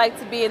what it's like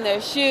to be in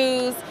their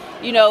shoes,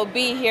 you know,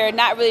 be here,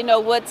 not really know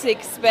what to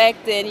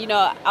expect. And, you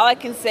know, all I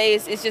can say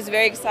is it's just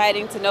very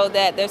exciting to know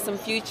that there's some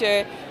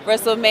future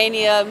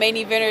WrestleMania main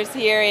eventers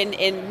here,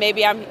 and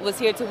maybe I was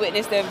here to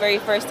witness their very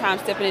first time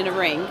stepping in the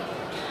ring.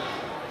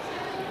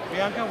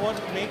 Bianca, what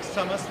makes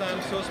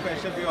SummerSlam so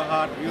special to your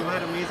heart? You've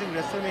had amazing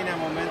WrestleMania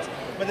moments,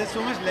 but there's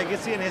so much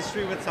legacy and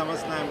history with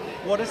SummerSlam.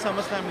 What does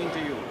SummerSlam mean to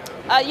you?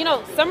 You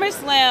know,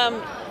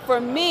 SummerSlam, for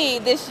me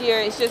this year,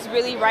 is just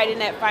really writing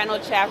that final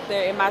chapter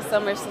in my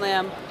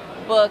SummerSlam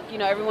book. You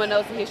know, everyone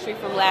knows the history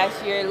from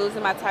last year,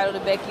 losing my title to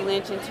Becky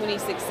Lynch in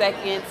 26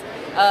 seconds.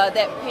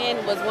 That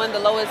pin was one of the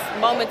lowest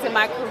moments in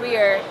my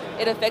career.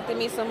 It affected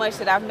me so much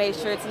that I've made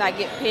sure to not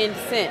get pinned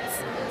since.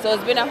 So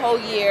it's been a whole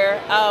year.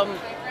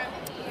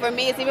 For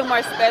me, it's even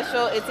more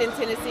special. It's in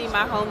Tennessee,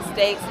 my home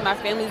state, so my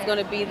family's going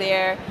to be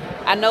there.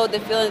 I know the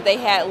feeling they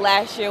had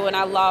last year when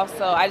I lost,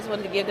 so I just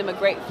wanted to give them a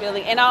great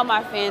feeling, and all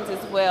my fans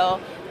as well.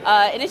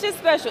 And it's just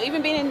special.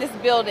 Even being in this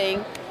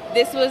building,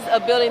 this was a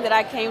building that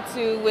I came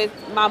to with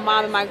my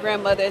mom and my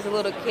grandmother as a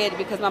little kid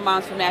because my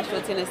mom's from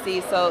Nashville,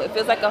 Tennessee. So it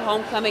feels like a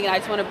homecoming, and I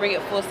just want to bring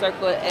it full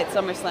circle at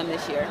SummerSlam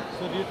this year.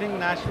 So do you think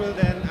Nashville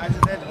then, as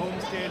you said, home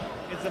state,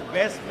 is the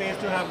best place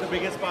to have the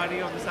biggest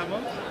party of the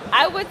summer?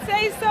 I would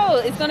say so.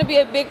 It's going to be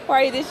a big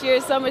party this year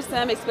at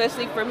SummerSlam,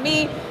 especially for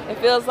me. It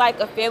feels like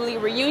a family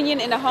reunion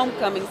and a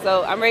homecoming,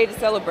 so I'm ready to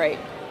celebrate.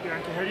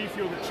 Bianca, how do you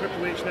feel that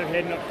Triple H now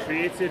heading up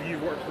creative?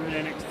 You've worked with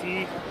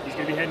NXT. He's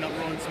going to be heading up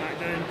Raw and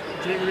SmackDown.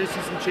 Do you think we're going to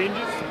see some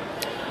changes?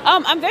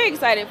 I'm very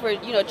excited for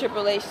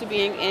Triple H to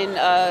be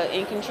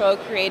in control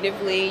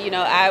creatively.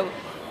 I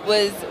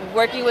was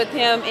working with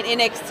him in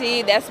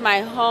NXT. That's my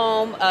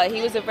home.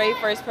 He was the very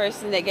first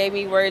person that gave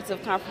me words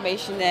of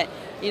confirmation that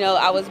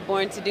I was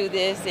born to do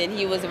this, and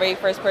he was the very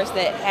first person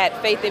that had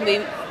faith in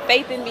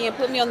me and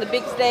put me on the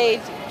big stage,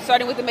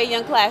 starting with the Mae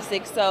Young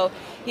Classic. So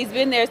he's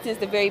been there since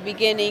the very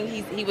beginning.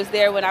 He was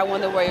there when I won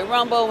the Royal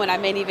Rumble, when I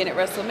main evented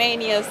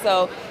WrestleMania.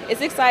 So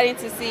it's exciting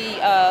to see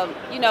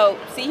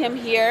see him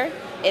here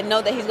and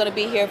know that he's going to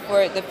be here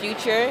for the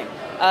future.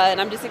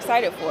 And I'm just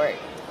excited for it.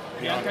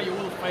 Bianca, you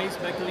will face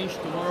Becky Lynch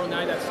tomorrow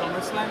night at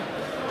SummerSlam.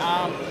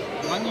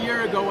 1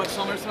 year ago at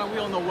SummerSlam, we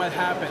all know what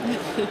happened.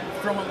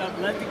 From an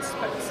athletic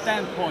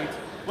standpoint,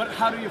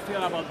 how do you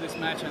feel about this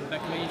match and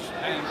Becky Lynch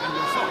and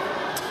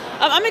yourself?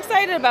 I'm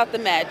excited about the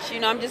match.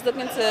 I'm just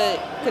looking to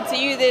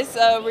continue this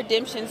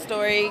redemption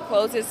story,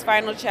 close this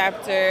final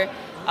chapter,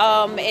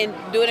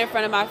 and do it in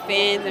front of my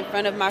fans, in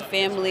front of my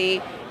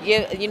family.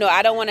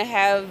 I don't want to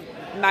have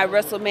my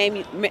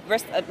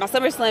my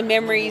SummerSlam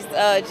memories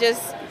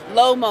just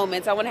low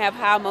moments. I want to have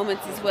high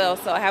moments as well.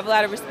 So I have a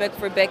lot of respect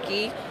for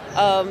Becky,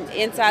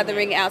 inside the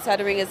ring, outside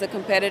the ring as a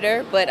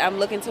competitor, but I'm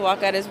looking to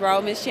walk out as Raw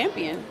Women's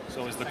Champion.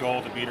 So is the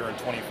goal to beat her in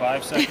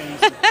 25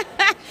 seconds?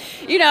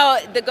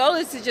 The goal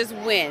is to just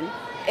win.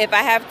 If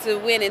I have to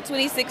win in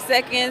 26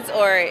 seconds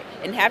or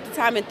in half the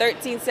time in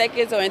 13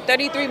 seconds or in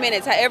 33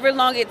 minutes, however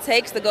long it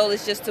takes, the goal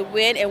is just to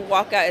win and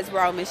walk out as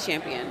Raw Women's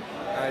Champion.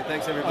 All right,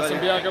 thanks everybody. Awesome,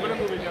 Bianca. I'm going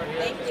to move in here.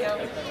 Thank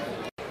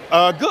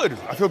you. Good.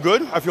 I feel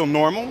good. I feel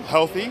normal,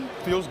 healthy.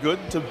 Feels good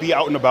to be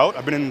out and about.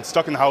 I've been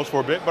stuck in the house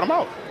for a bit, but I'm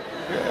out.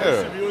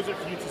 Yeah. Surreal is it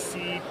for you to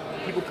see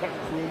people cut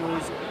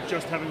promos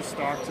just having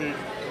started?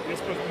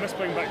 Must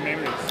bring back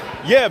memories.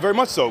 Yeah, very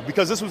much so,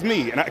 because this was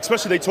me. And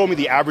especially they told me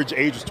the average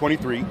age was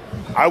 23.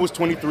 I was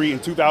 23 in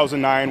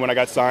 2009 when I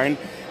got signed,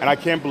 and I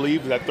can't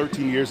believe that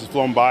 13 years has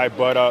flown by.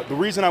 But the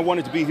reason I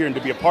wanted to be here and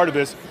to be a part of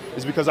this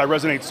is because I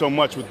resonate so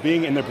much with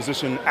being in their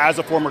position as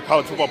a former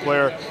college football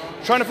player,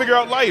 trying to figure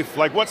out life,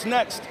 like what's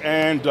next.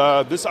 And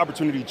this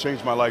opportunity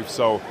changed my life.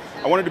 So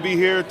I wanted to be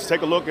here to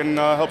take a look and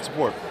help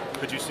support.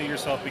 Could you see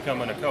yourself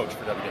becoming a coach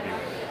for WWE?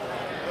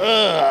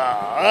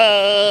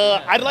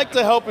 I'd like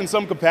to help in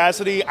some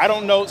capacity. I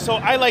don't know. So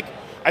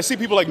I see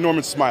people like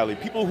Norman Smiley,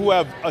 people who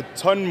have a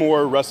ton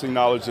more wrestling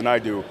knowledge than I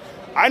do.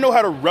 I know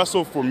how to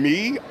wrestle for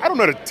me. I don't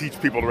know how to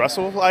teach people to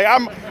wrestle. Like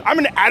I'm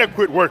an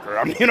adequate worker.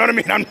 You know what I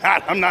mean?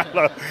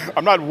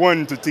 I'm not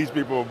one to teach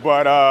people.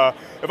 But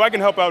if I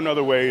can help out in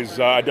other ways,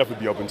 I'd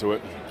definitely be open to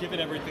it. Given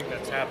everything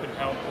that's happened,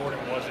 how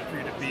important was it for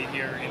you to be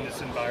here in this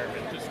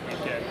environment this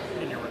weekend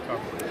in your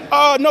recovery?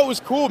 No, it was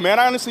cool, man.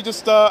 I honestly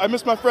just I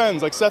miss my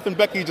friends. Like Seth and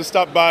Becky just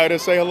stopped by to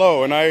say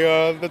hello, and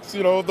that's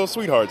those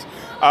sweethearts.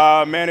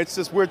 Man, it's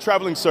just we're a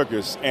traveling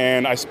circus,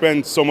 and I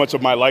spend so much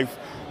of my life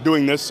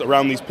doing this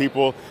around these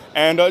people,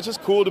 and it's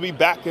just cool to be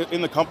back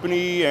in the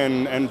company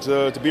and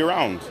to be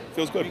around.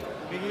 Feels good.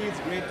 Biggie, it's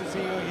great to see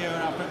you here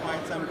after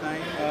quite some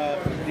time.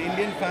 The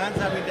Indian fans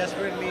have been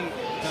desperately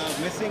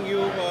missing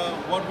you.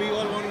 What we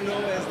all want to know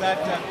is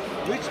that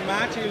which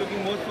match are you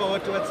looking most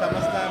forward to at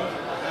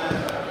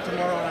SummerSlam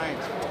tomorrow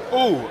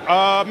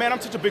night? Man,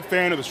 I'm such a big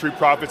fan of the Street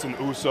Profits and the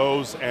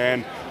Usos,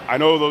 and I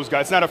know those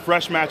guys. It's not a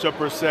fresh matchup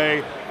per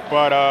se,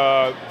 but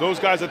those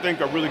guys I think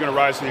are really going to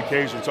rise to the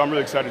occasion. So I'm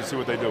really excited to see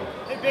what they do.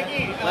 Big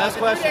E, Last the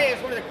question. New Day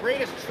is one of the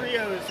greatest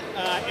trios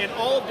in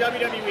all of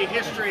WWE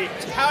history.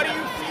 How do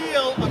you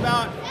feel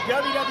about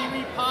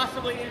WWE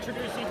possibly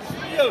introducing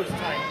trios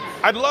titles?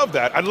 I'd love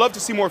that. I'd love to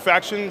see more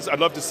factions. I'd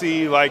love to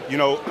see, like, you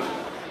know,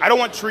 I don't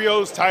want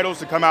trios titles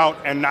to come out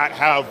and not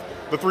have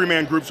the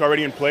three-man groups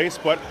already in place,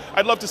 but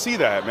I'd love to see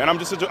that, man.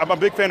 I'm a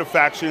big fan of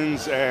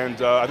factions,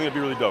 and I think it'd be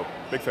really dope.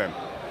 Big fan.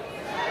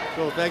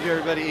 Cool. Thank you,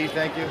 everybody. E,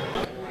 thank you.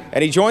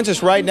 And he joins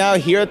us right now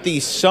here at the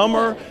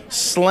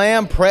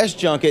SummerSlam press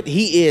junket.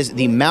 He is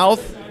the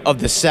mouth of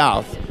the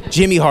South,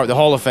 Jimmy Hart, the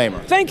Hall of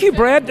Famer. Thank you,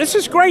 Brad. This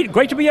is great.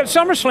 Great to be at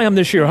SummerSlam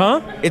this year,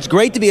 huh? It's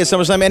great to be at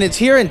SummerSlam, and it's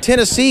here in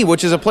Tennessee,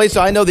 which is a place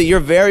I know that you're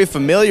very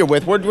familiar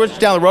with. We're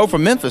just down the road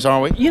from Memphis,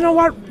 aren't we? You know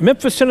what?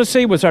 Memphis,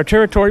 Tennessee was our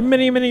territory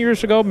many, many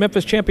years ago,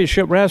 Memphis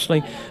Championship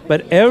Wrestling.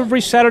 But every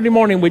Saturday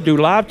morning we do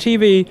live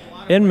TV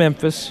in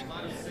Memphis,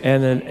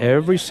 and then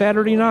every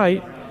Saturday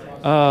night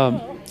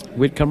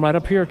we'd come right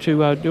up here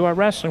to do our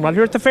wrestling right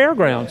here at the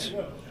fairgrounds.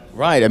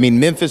 Right. I mean,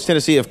 Memphis,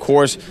 Tennessee, of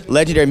course,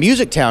 legendary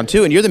music town,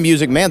 too. And you're the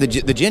music man, the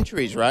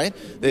Gentrys, right?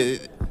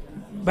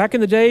 Back in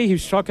the day, he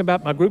was talking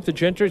about my group, the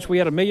Gentrys. We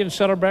had a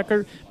million-seller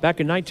record back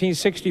in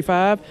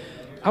 1965.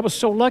 I was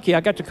so lucky. I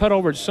got to cut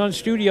over at Sun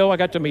Studio. I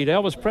got to meet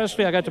Elvis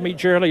Presley. I got to meet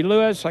Jerry Lee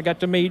Lewis. I got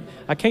to meet,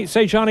 I can't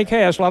say Johnny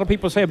Cash. A lot of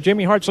people say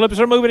Jimmy Hart's lips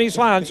are moving, he's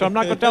lying, so I'm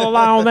not going to tell a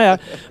lie on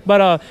that.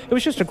 But it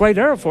was just a great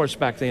era for us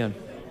back then.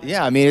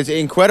 Yeah, I mean, it's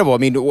incredible. I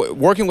mean,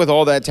 working with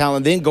all that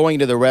talent, then going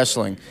to the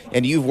wrestling,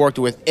 and you've worked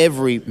with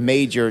every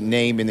major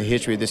name in the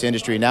history of this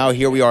industry. Now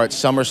here we are at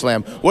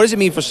SummerSlam. What does it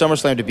mean for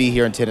SummerSlam to be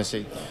here in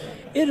Tennessee?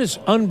 It is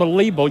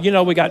unbelievable. You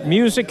know, we got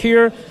music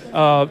here.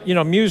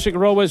 Music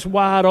Row is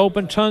wide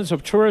open, tons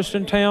of tourists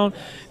in town,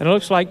 and it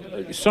looks like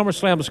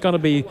SummerSlam is going to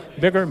be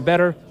bigger and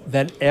better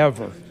than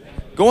ever.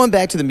 Going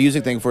back to the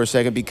music thing for a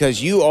second,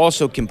 because you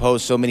also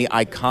compose so many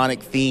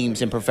iconic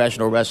themes in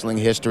professional wrestling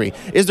history.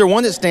 Is there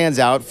one that stands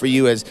out for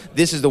you as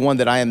this is the one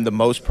that I am the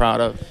most proud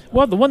of?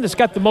 Well, the one that's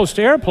got the most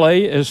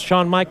airplay is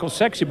Shawn Michaels'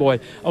 Sexy Boy.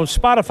 On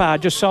Spotify, I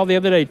just saw the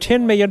other day,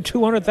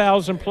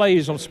 10,200,000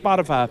 plays on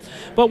Spotify.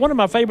 But one of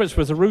my favorites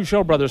was the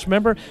Rougeau Brothers.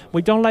 Remember,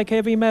 we don't like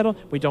heavy metal,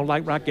 we don't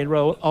like rock and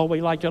roll. All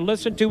we like to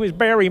listen to is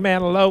Barry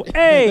Manilow.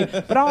 Hey!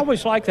 But I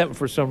always like that one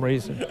for some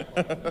reason.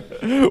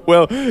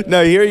 Well,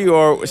 now here you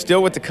are,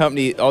 still with the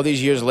company all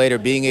these years later,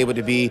 being able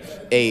to be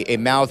a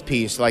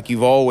mouthpiece like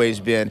you've always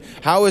been.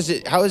 How is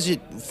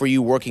it for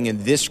you working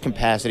in this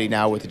capacity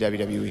now with the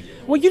WWE?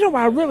 Well, you know,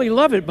 I really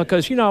love it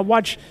because, you know, I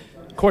watch,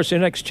 of course,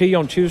 NXT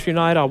on Tuesday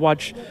night. I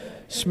watch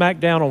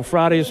SmackDown on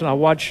Fridays, and I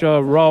watch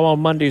Raw on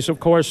Mondays, of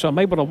course. So I'm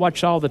able to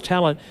watch all the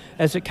talent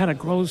as it kind of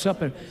grows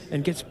up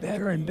and gets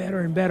better and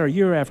better and better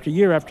year after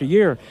year after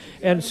year.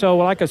 And so,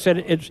 like I said,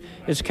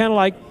 it's kind of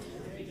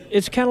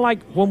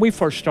like when we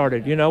first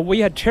started. You know, we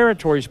had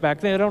territories back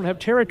then. They don't have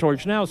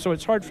territories now, so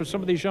it's hard for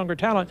some of these younger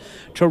talent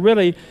to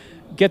really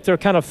get their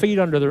kind of feet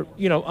under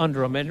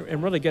them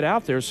and really get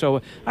out there. So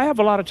I have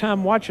a lot of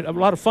time watching, a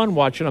lot of fun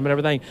watching them and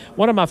everything.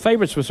 One of my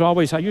favorites was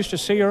always, I used to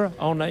see her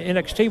on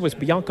NXT, was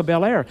Bianca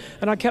Belair.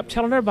 And I kept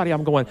telling everybody,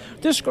 I'm going,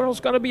 this girl's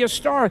going to be a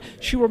star.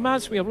 She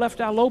reminds me of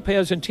Left Eye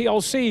Lopez and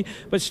TLC,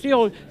 but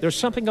still, there's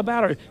something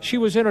about her. She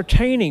was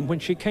entertaining when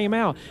she came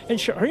out.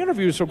 And her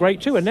interviews were great,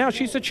 too. And now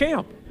she's the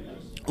champ.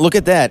 Look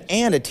at that.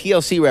 And a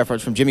TLC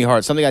reference from Jimmy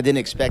Hart, something I didn't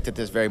expect at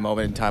this very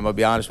moment in time, I'll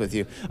be honest with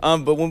you.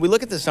 But when we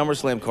look at the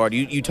SummerSlam card,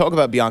 you talk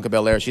about Bianca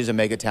Belair. She's a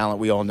mega talent.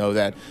 We all know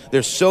that.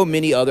 There's so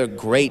many other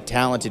great,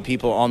 talented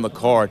people on the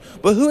card.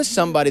 But who is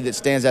somebody that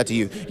stands out to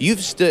you?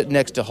 You've stood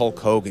next to Hulk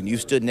Hogan.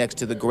 You've stood next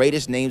to the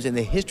greatest names in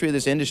the history of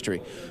this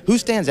industry. Who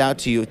stands out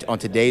to you on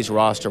today's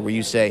roster where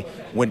you say,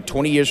 when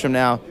 20 years from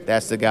now,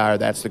 that's the guy or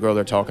that's the girl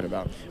they're talking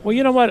about? Well,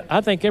 you know what?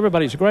 I think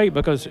everybody's great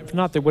because if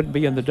not, they wouldn't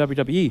be in the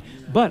WWE.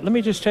 But let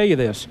me just tell you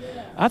this.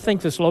 I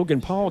think this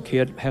Logan Paul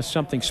kid has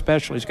something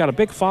special. He's got a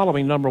big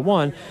following, number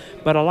one,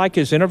 but I like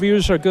his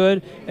interviews are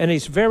good, and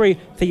he's very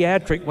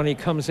theatric when he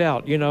comes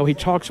out. You know, he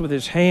talks with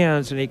his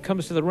hands, and he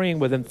comes to the ring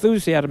with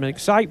enthusiasm and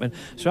excitement.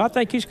 So I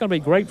think he's going to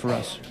be great for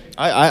us.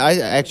 I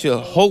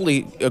actually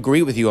wholly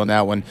agree with you on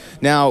that one.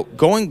 Now,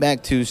 going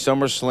back to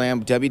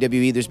SummerSlam,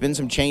 WWE, there's been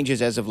some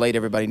changes as of late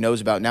everybody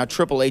knows about. Now,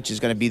 Triple H is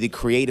going to be the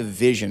creative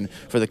vision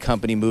for the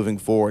company moving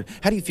forward.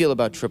 How do you feel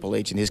about Triple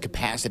H and his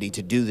capacity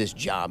to do this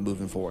job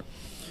moving forward?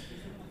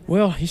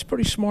 Well, he's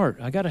pretty smart.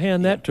 I got to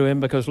hand that to him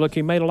because, look,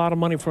 he made a lot of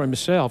money for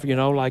himself. You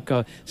know, like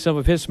some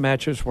of his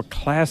matches were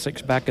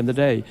classics back in the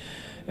day.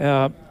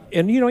 And,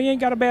 you know, he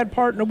ain't got a bad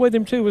partner with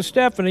him, too, with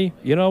Stephanie.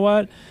 You know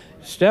what?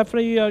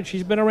 Stephanie,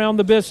 she's been around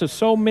the business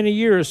so many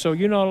years, so,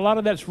 you know, a lot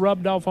of that's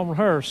rubbed off on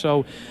her.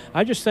 So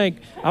I just think,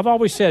 I've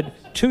always said,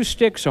 2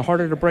 sticks are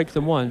harder to break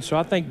than 1. So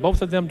I think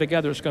both of them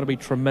together is going to be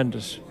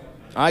tremendous.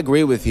 I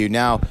agree with you.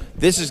 Now,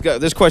 this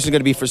question is going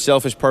to be for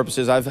selfish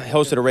purposes. I've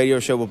hosted a radio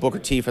show with Booker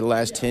T for the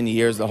last 10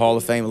 years, the Hall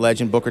of Fame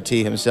legend Booker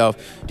T himself.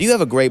 Do you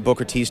have a great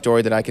Booker T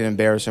story that I can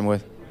embarrass him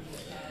with?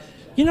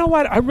 You know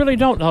what? I really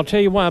don't, and I'll tell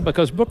you why.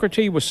 Because Booker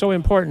T was so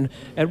important.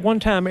 At one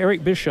time,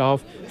 Eric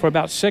Bischoff, for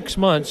about 6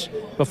 months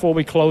before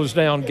we closed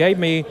down, gave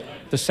me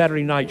the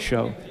Saturday night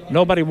show.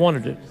 Nobody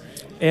wanted it.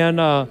 And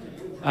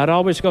I'd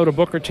always go to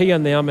Booker T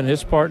and them and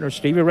his partner,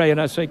 Stevie Ray,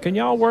 and I'd say, can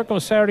y'all work on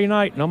Saturday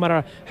night? No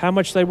matter how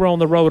much they were on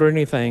the road or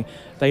anything,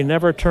 they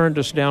never turned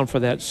us down for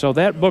that. So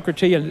that Booker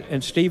T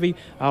and Stevie,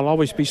 I'll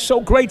always be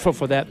so grateful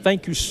for that.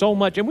 Thank you so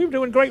much. And we were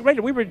doing great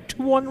ratings. We were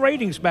 2-1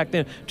 ratings back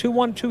then,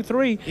 2-1,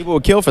 2-3. People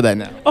would kill for that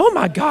now. Oh,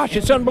 my gosh,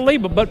 it's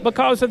unbelievable. But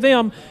because of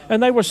them,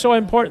 and they were so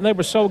important, they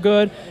were so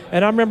good.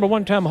 And I remember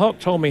one time Huck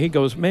told me, he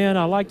goes, man,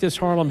 I like this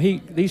Harlem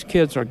Heat. These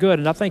kids are good.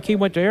 And I think he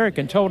went to Eric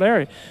and told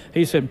Eric,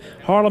 he said,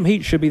 Harlem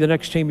Heat should be the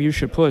next team you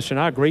should push. And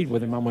I agreed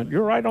with him. I went,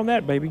 you're right on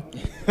that, baby.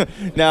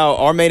 Now,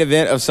 our main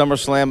event of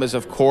SummerSlam is,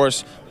 of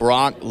course,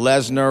 Brock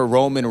Lesnar,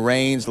 Roman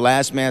Reigns,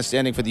 last man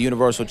standing for the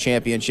Universal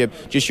Championship.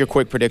 Just your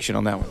quick prediction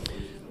on that one.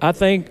 I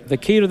think the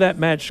key to that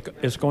match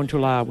is going to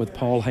lie with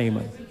Paul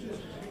Heyman.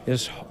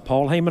 Is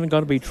Paul Heyman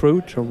going to be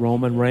true to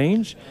Roman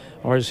Reigns,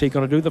 or is he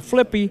going to do the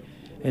flippy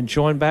and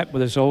join back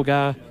with his old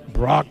guy,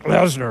 Brock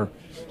Lesnar?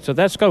 So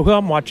that's who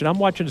I'm watching. I'm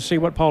watching to see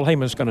what Paul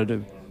Heyman's going to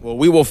do. Well,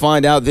 we will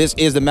find out. This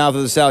is the Mouth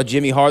of the South,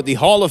 Jimmy Hart, the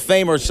Hall of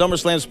Famer,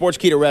 SummerSlam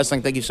Sportskeeda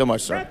Wrestling. Thank you so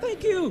much, sir.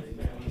 Thank you.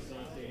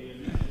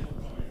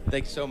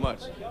 Thank you so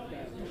much.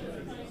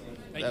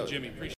 Thank you, Jimmy. Appreciate it.